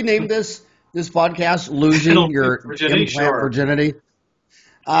dental, should we name this podcast "Losing Your Implant Virginity"?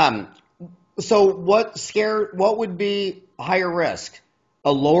 So what would be higher risk?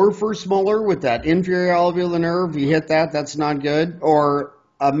 A lower first molar with that inferior alveolar nerve, you hit that's not good, or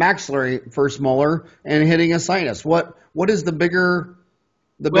a maxillary first molar and hitting a sinus? What is the bigger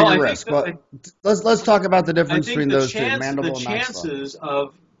risk? Let's talk about the difference between those two, mandible and maxilla. The chances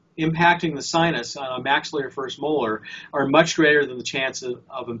of impacting the sinus on a maxillary first molar are much greater than the chance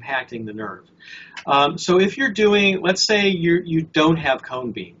of impacting the nerve. So if you're doing, let's say you don't have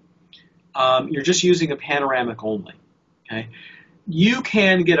cone beam, you're just using a panoramic only, okay? You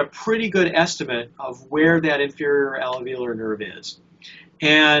can get a pretty good estimate of where that inferior alveolar nerve is.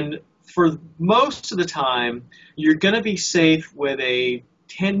 And for most of the time, you're going to be safe with a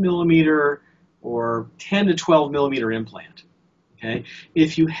 10 millimeter or 10 to 12 millimeter implant. Okay?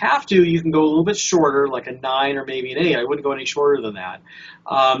 If you have to, you can go a little bit shorter, like a 9 or maybe an 8. I wouldn't go any shorter than that.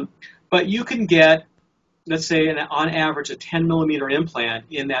 But you can get, let's say, on average, a 10 millimeter implant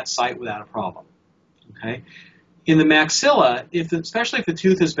in that site without a problem. Okay? In the maxilla, especially if the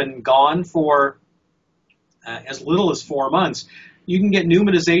tooth has been gone for as little as 4 months, you can get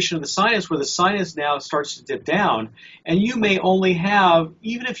pneumatization of the sinus where the sinus now starts to dip down, and you may only have,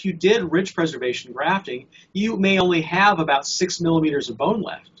 even if you did ridge preservation grafting, you may only have about 6 millimeters of bone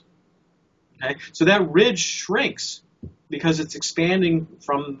left. Okay? So that ridge shrinks because it's expanding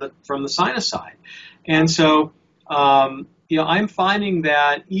from the sinus side. And so, I'm finding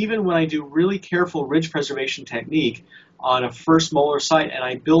that even when I do really careful ridge preservation technique on a first molar site and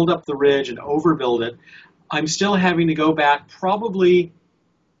I build up the ridge and overbuild it, I'm still having to go back probably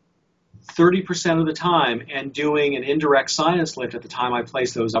 30% of the time and doing an indirect sinus lift at the time I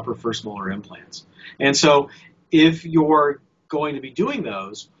place those upper first molar implants. And so if you're going to be doing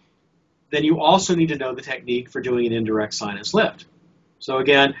those, then you also need to know the technique for doing an indirect sinus lift. So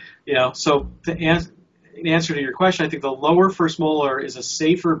again, so in answer to your question, I think the lower first molar is a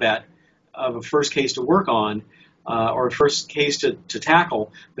safer bet of a first case to work on or a first case to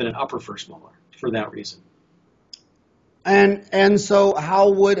tackle than an upper first molar for that reason. And so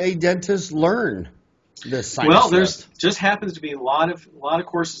how would a dentist learn this sinus Well, lift? just happens to be a lot of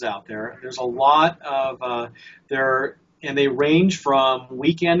courses out there. There's a lot of and they range from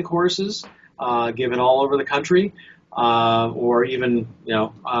weekend courses given all over the country, or even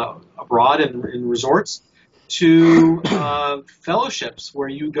abroad in resorts, to fellowships where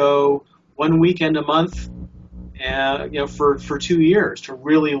you go 1 weekend a month, for 2 years to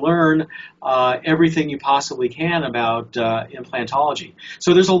really learn everything you possibly can about implantology.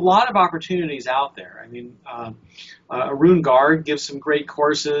 So there's a lot of opportunities out there. I mean, Arun Garg gives some great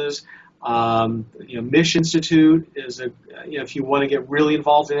courses. Mish Institute is if you want to get really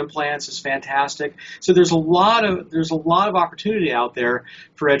involved in implants, is fantastic. So there's a lot of opportunity out there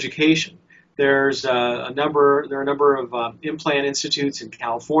for education. There are a number of implant institutes in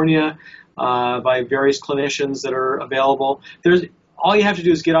California by various clinicians that are available. All you have to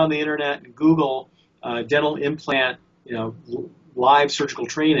do is get on the internet and Google dental implant, live surgical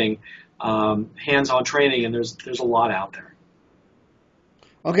training, hands-on training, and there's a lot out there.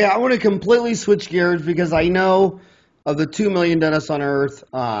 Okay, I want to completely switch gears because I know of the 2 million dentists on Earth,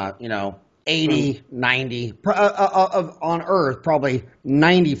 80, 90, on Earth, probably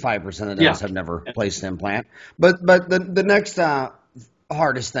 95% of dentists have never placed an implant. But the next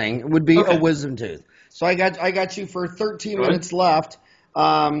hardest thing would be a wisdom tooth. So I got you for 13 minutes left.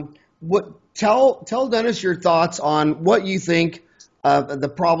 Tell dentists your thoughts on what you think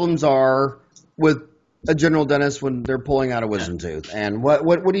the problems are with a general dentist when they're pulling out a wisdom tooth, and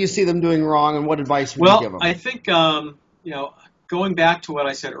what do you see them doing wrong, and what advice would you give them? Well, I think going back to what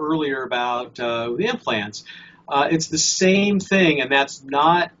I said earlier about the implants, it's the same thing, and that's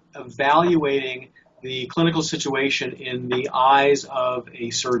not evaluating the clinical situation in the eyes of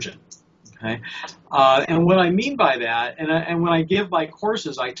a surgeon. Okay, and what I mean by that, and when I give my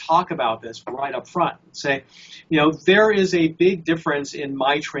courses, I talk about this right up front. Say, there is a big difference in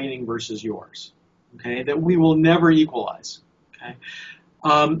my training versus yours. Okay, that we will never equalize. Okay,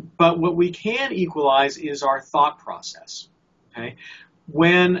 but what we can equalize is our thought process. Okay,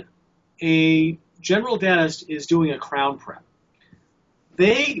 when a general dentist is doing a crown prep,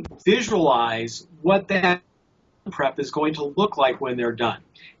 they visualize what that prep is going to look like when they're done.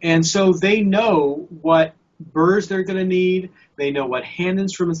 And so they know what burrs they're going to need, they know what hand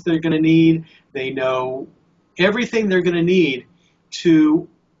instruments they're going to need, they know everything they're going to need to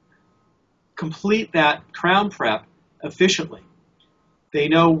complete that crown prep efficiently. They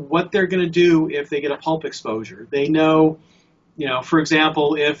know what they're going to do if they get a pulp exposure. They know, for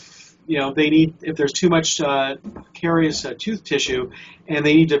example, if there's too much carious tooth tissue and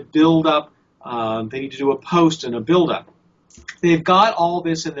they need to build up, they need to do a post and a build-up. They've got all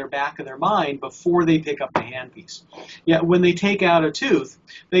this in their back of their mind before they pick up the handpiece. Yet when they take out a tooth,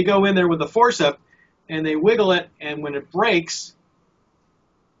 they go in there with a forceps and they wiggle it, and when it breaks,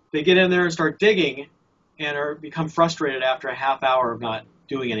 they get in there and start digging and become frustrated after a half hour of not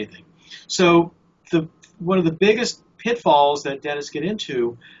doing anything. So one of the biggest pitfalls that dentists get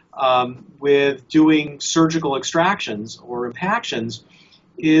into with doing surgical extractions or impactions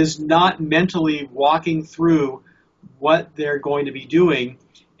is not mentally walking through what they're going to be doing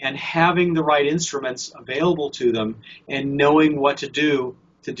and having the right instruments available to them and knowing what to do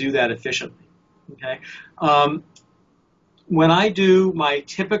that efficiently. Okay. When I do my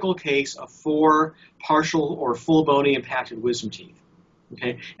typical case of 4 partial or full bony impacted wisdom teeth,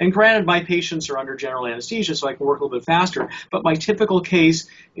 okay, and granted my patients are under general anesthesia so I can work a little bit faster, but my typical case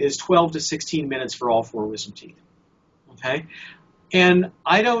is 12 to 16 minutes for all 4 wisdom teeth, okay? And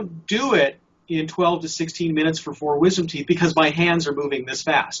I don't do it in 12 to 16 minutes for 4 wisdom teeth because my hands are moving this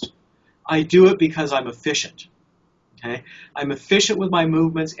fast. I do it because I'm efficient, okay? I'm efficient with my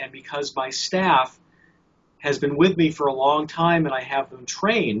movements and because my staff has been with me for a long time, and I have them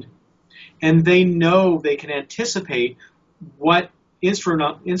trained, and they know they can anticipate what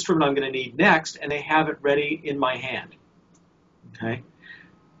instrument I'm going to need next, and they have it ready in my hand. Okay?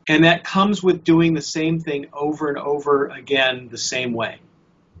 And that comes with doing the same thing over and over again the same way.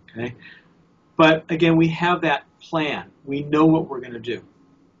 Okay? But again, we have that plan. We know what we're going to do.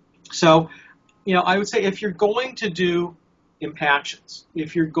 So, I would say if you're going to do impactions,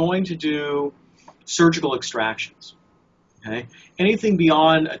 if you're going to do surgical extractions, okay, anything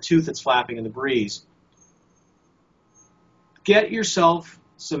beyond a tooth that's flapping in the breeze, get yourself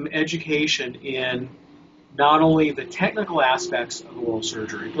some education in not only the technical aspects of oral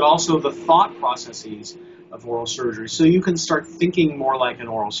surgery, but also the thought processes of oral surgery, so you can start thinking more like an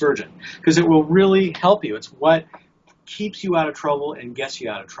oral surgeon, because it will really help you. It's what keeps you out of trouble and gets you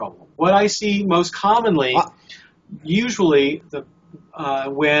out of trouble. What I see most commonly, usually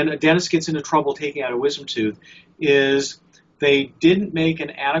when a dentist gets into trouble taking out a wisdom tooth, is they didn't make an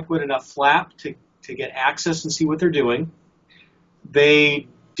adequate enough flap to get access and see what they're doing. They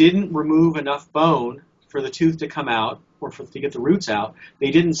didn't remove enough bone for the tooth to come out or to get the roots out.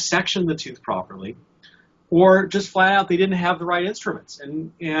 They didn't section the tooth properly, or just flat out they didn't have the right instruments.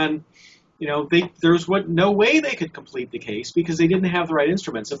 And there's no way they could complete the case because they didn't have the right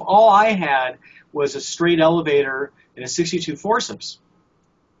instruments. If all I had was a straight elevator and a 62 forceps,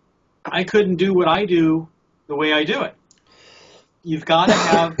 I couldn't do what I do the way I do it. You've got to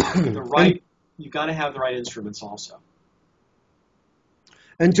have the right. You've got to have the right instruments also.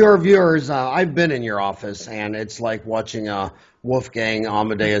 And to our viewers, I've been in your office, and it's like watching Wolfgang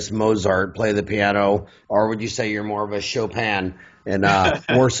Amadeus Mozart play the piano, or would you say you're more of a Chopin in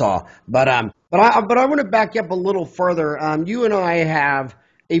Warsaw? But I want to back up a little further. You and I have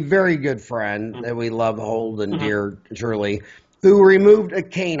a very good friend that we love, hold, and dear truly, who removed a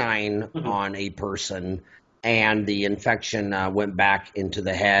canine on a person, and the infection went back into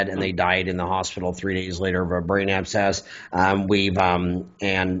the head, and they died in the hospital 3 days later of a brain abscess. And he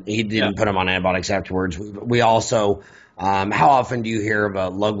didn't put them on antibiotics afterwards. We also, how often do you hear of a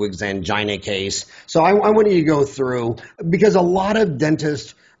Ludwig's angina case? So I want you to go through, because a lot of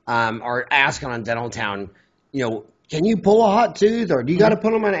dentists are asking on Dentaltown, can you pull a hot tooth, or do you got to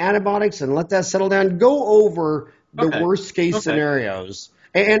put them on antibiotics and let that settle down? Go over the worst case scenarios.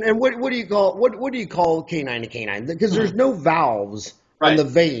 And what do you call canine to canine? Because there's no valves on the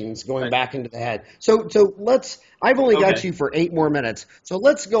veins going back into the head. So I've only got you for 8 more minutes. So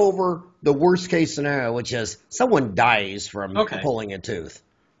let's go over the worst case scenario, which is someone dies from pulling a tooth.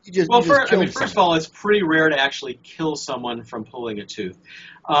 First of all, it's pretty rare to actually kill someone from pulling a tooth.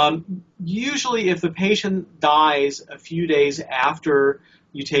 Usually, if the patient dies a few days after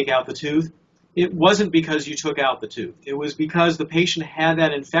you take out the tooth, it wasn't because you took out the tooth. It was because the patient had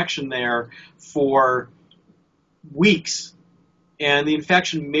that infection there for weeks, and the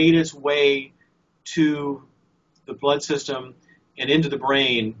infection made its way to the blood system and into the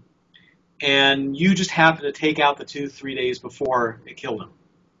brain, and you just happened to take out the tooth 3 days before it killed him.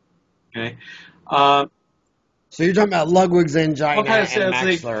 Okay? So you're talking about Ludwig's angina and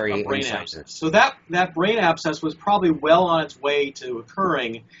maxillary brain abscess. So that brain abscess was probably well on its way to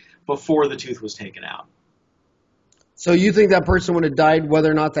occurring before the tooth was taken out. So you think that person would have died whether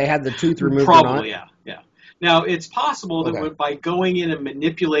or not they had the tooth removed or not? Probably, yeah. Now, it's possible that by going in and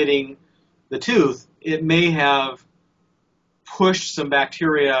manipulating the tooth, it may have pushed some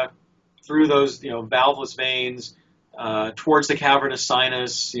bacteria through those, valveless veins towards the cavernous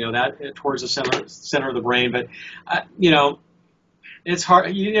sinus, towards the center of the brain. But, it's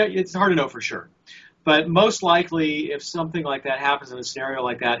hard. It's hard to know for sure. But most likely, if something like that happens in a scenario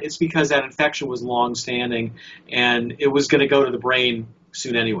like that, it's because that infection was long-standing and it was going to go to the brain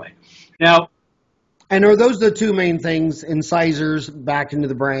soon anyway. Now, and are those the two main things, incisors back into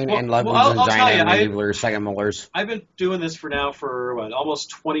the brain and Ludwig's angina and mandibular second molars? I've been doing this for almost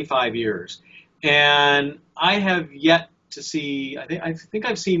 25 years, and I have yet to see. I think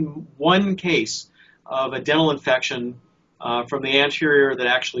I've seen one case of a dental infection from the anterior that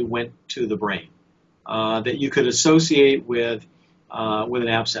actually went to the brain. That you could associate with an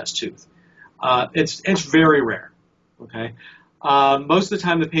abscess tooth. It's very rare. Okay, most of the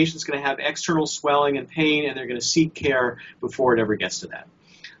time the patient's going to have external swelling and pain, and they're going to seek care before it ever gets to that.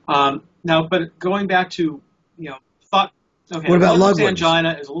 Now, but going back to thought. Okay, what about Ludwig's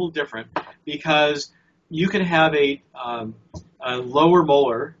angina is a little different because you can have a lower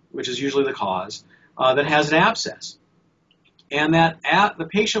molar, which is usually the cause, that has an abscess, and the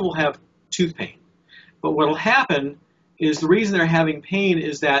patient will have tooth pain. But what will happen is the reason they're having pain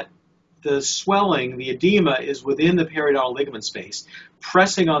is that the swelling, the edema, is within the periodontal ligament space,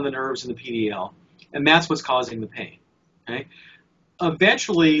 pressing on the nerves in the PDL, and that's what's causing the pain. Okay?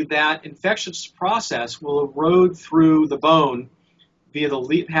 Eventually, that infectious process will erode through the bone via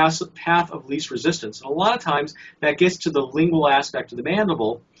the path of least resistance. And a lot of times, that gets to the lingual aspect of the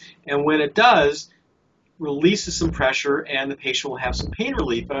mandible, and when it does, releases some pressure, and the patient will have some pain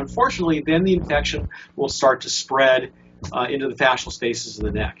relief. But unfortunately, then the infection will start to spread into the fascial spaces of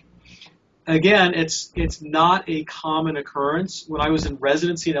the neck. Again, it's not a common occurrence. When I was in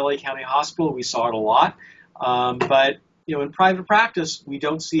residency at LA County Hospital, we saw it a lot. But in private practice, we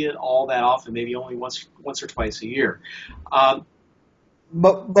don't see it all that often. Maybe only once or twice a year.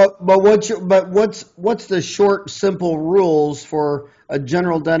 But what's the short, simple rules for a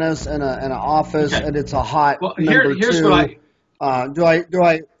general dentist in an office, and it's a hot number here's two? What do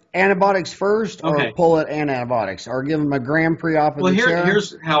I antibiotics first, or Okay. pull it and antibiotics, or give them a gram pre-op in Well, the chair?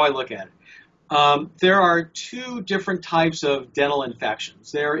 here's how I look at it. There are two different types of dental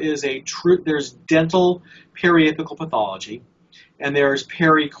infections. There's dental periapical pathology, and there's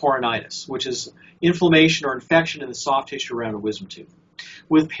pericoronitis, which is inflammation or infection in the soft tissue around a wisdom tooth.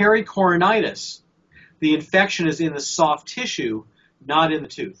 With pericoronitis, the infection is in the soft tissue, not in the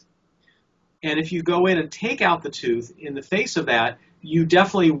tooth. And if you go in and take out the tooth, in the face of that, you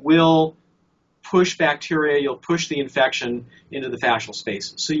definitely will push bacteria, you'll push the infection into the fascial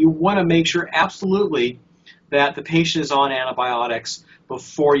spaces. So you want to make sure absolutely that the patient is on antibiotics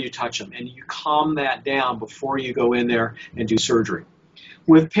before you touch them, and you calm that down before you go in there and do surgery.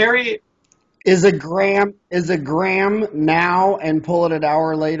 With Is a gram now and pull it an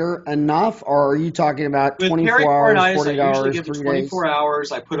hour later enough, or are you talking about 24 hours, 48 I hours, usually give 3 them days? 24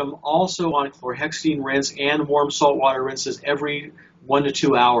 hours. I put them also on chlorhexidine rinse and warm salt water rinses every 1 to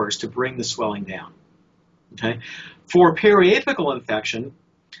 2 hours to bring the swelling down. Okay. For periapical infection,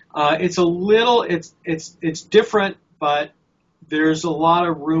 it's different, but there's a lot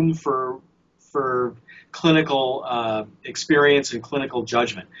of room for clinical experience and clinical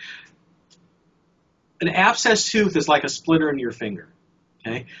judgment. An abscessed tooth is like a splinter in your finger.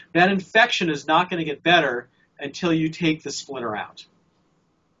 Okay? That infection is not going to get better until you take the splinter out.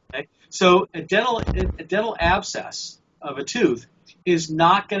 Okay? So a dental abscess of a tooth is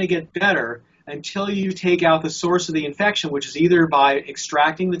not going to get better until you take out the source of the infection, which is either by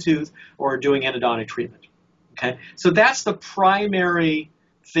extracting the tooth or doing endodontic treatment. Okay? So that's the primary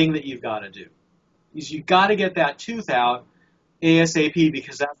thing that you've got to do. Is you've got to get that tooth out ASAP,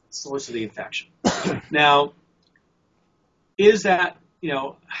 because that's the source of the infection. Now, is that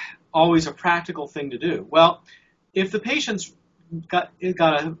always a practical thing to do? Well, if the patient's got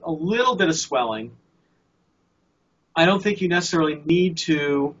a little bit of swelling, I don't think you necessarily need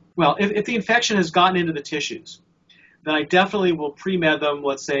to. Well, if the infection has gotten into the tissues, then I definitely will pre-med them.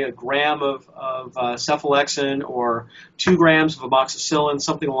 Let's say a gram of cephalexin or 2 grams of amoxicillin,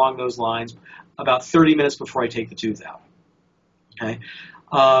 something along those lines, about 30 minutes before I take the tooth out. Okay,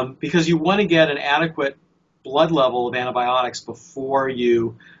 because you want to get an adequate blood level of antibiotics before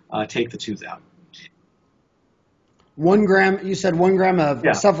you take the tooth out. 1 gram. You said 1 gram of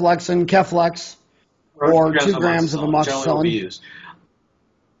cephalexin, Keflex, or 2 grams of amoxicillin.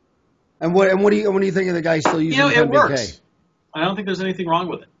 And what do you think of the guy still using? It works. I don't think there's anything wrong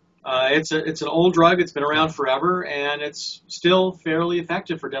with it. It's an old drug. It's been around forever, and it's still fairly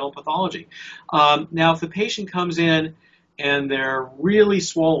effective for dental pathology. Now, if the patient comes in and they're really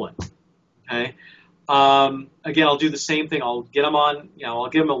swollen, okay, again, I'll do the same thing. I'll get them on, I'll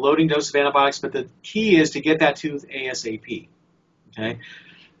give them a loading dose of antibiotics, but the key is to get that tooth ASAP, okay?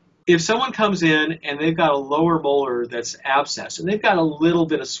 If someone comes in and they've got a lower molar that's abscessed and they've got a little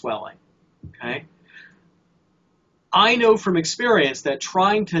bit of swelling, okay, I know from experience that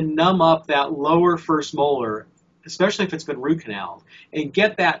trying to numb up that lower first molar, especially if it's been root canaled, and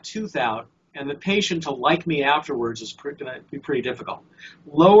get that tooth out, and the patient to like me afterwards is going to be pretty difficult.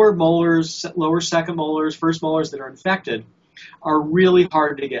 Lower molars, lower second molars, first molars that are infected are really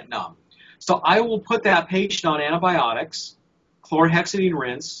hard to get numb. So I will put that patient on antibiotics, chlorhexidine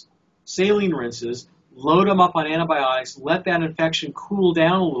rinse, saline rinses, load them up on antibiotics, let that infection cool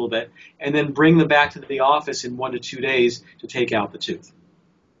down a little bit, and then bring them back to the office in 1 to 2 days to take out the tooth.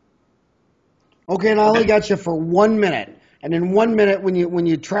 Okay, and I only got you for 1 minute. And in 1 minute, when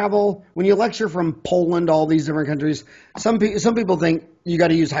you travel, when you lecture from Poland to all these different countries, some people think you got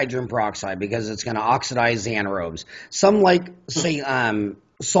to use hydrogen peroxide because it's going to oxidize the anaerobes. Some like say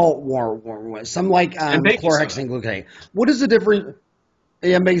salt water, some like chlorhexidine gluconate. What is the difference?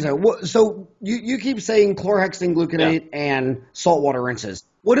 Yeah, baking soda. So you keep saying chlorhexidine gluconate and saltwater rinses.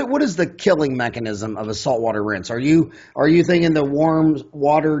 What is the killing mechanism of a saltwater rinse? Are you thinking the warm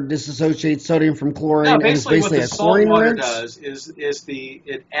water disassociates sodium from chlorine? No, and it's basically what the a chlorine salt water rinse? does is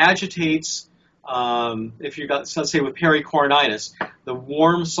it agitates If you got, let's say, with pericoronitis, the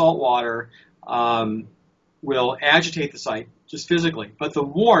warm salt water will agitate the site just physically, but the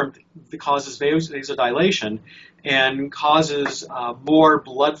warmth causes vasodilation and causes more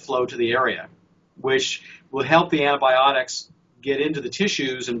blood flow to the area, which will help the antibiotics get into the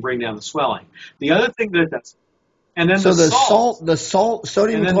tissues and bring down the swelling. The other thing that it does, and then So the salt,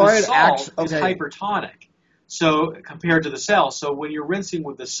 sodium and then chloride the salt acts. is Okay. hypertonic. So compared to the cell, so when you're rinsing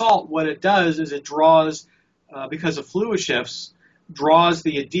with the salt, what it does is it draws, because of fluid shifts, draws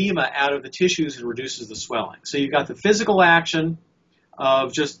the edema out of the tissues and reduces the swelling. So you've got the physical action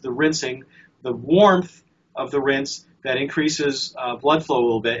of just the rinsing, the warmth of the rinse that increases blood flow a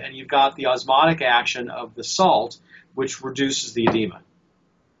little bit, and you've got the osmotic action of the salt, which reduces the edema.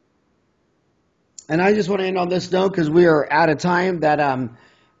 And I just want to end on this note because we are out of time. That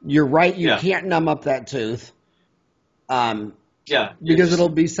you're right. You Yeah. can't numb up that tooth. Yeah. Because it'll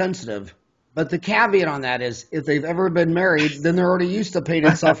be sensitive. But the caveat on that is if they've ever been married, then they're already used to pain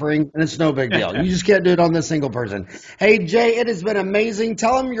and suffering, and it's no big deal. You just can't do it on this single person. Hey, Jay, it has been amazing.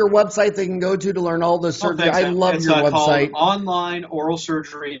 Tell them your website they can go to learn all this surgery. Thanks. I love it's your website. called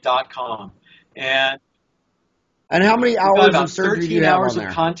onlineoralsurgery.com. And how many We've got hours about of surgery do 13 you have hours on of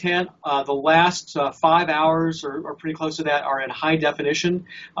there? content. The last 5 hours or pretty close to that are in high definition.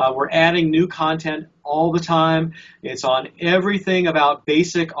 We're adding new content all the time. It's on everything about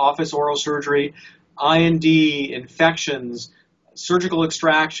basic office oral surgery, IND, infections, surgical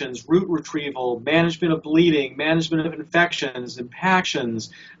extractions, root retrieval, management of bleeding, management of infections, impactions,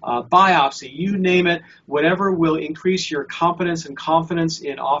 biopsy, you name it, whatever will increase your competence and confidence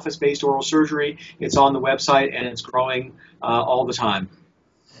in office-based oral surgery, it's on the website and it's growing all the time.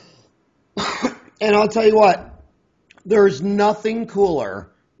 And I'll tell you what, there's nothing cooler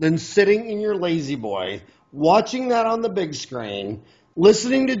than sitting in your lazy boy, watching that on the big screen,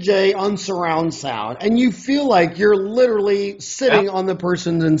 listening to Jay on surround sound, and you feel like you're literally sitting on the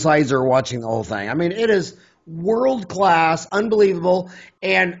person's incisor watching the whole thing. I mean, it is world class, unbelievable.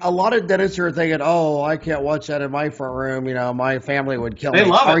 And a lot of dentists are thinking, oh, I can't watch that in my front room. You know, my family would kill me. They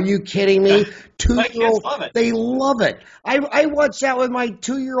love it. Are you kidding me? My kids love it. They love it. I watched that with my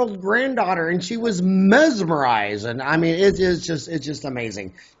 2-year-old granddaughter, and she was mesmerized. And I mean, it's just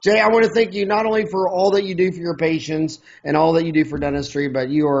amazing. Jay, I want to thank you not only for all that you do for your patients and all that you do for dentistry, but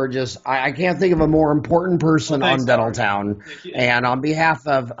you are just, I can't think of a more important person on Dentaltown. And on behalf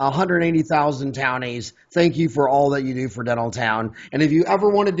of 180,000 townies, thank you for all that you do for Dentaltown. And if you ever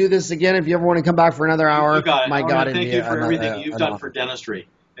want to do this again, if you ever want to come back for another hour, you got it. my God, thank you for everything you've done for dentistry.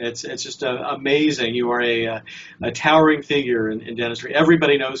 It's just amazing. You are a towering figure in dentistry.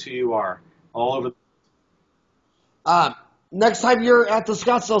 Everybody knows who you are all over. Next time you're at the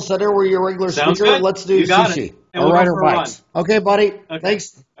Scottsdale Center where you're a regular Sounds speaker, good. let's do You got sushi it. And or we'll ride go our for a bikes. Okay, buddy. Okay.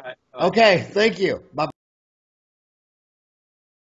 Thanks. All right. Okay, thank you. Bye.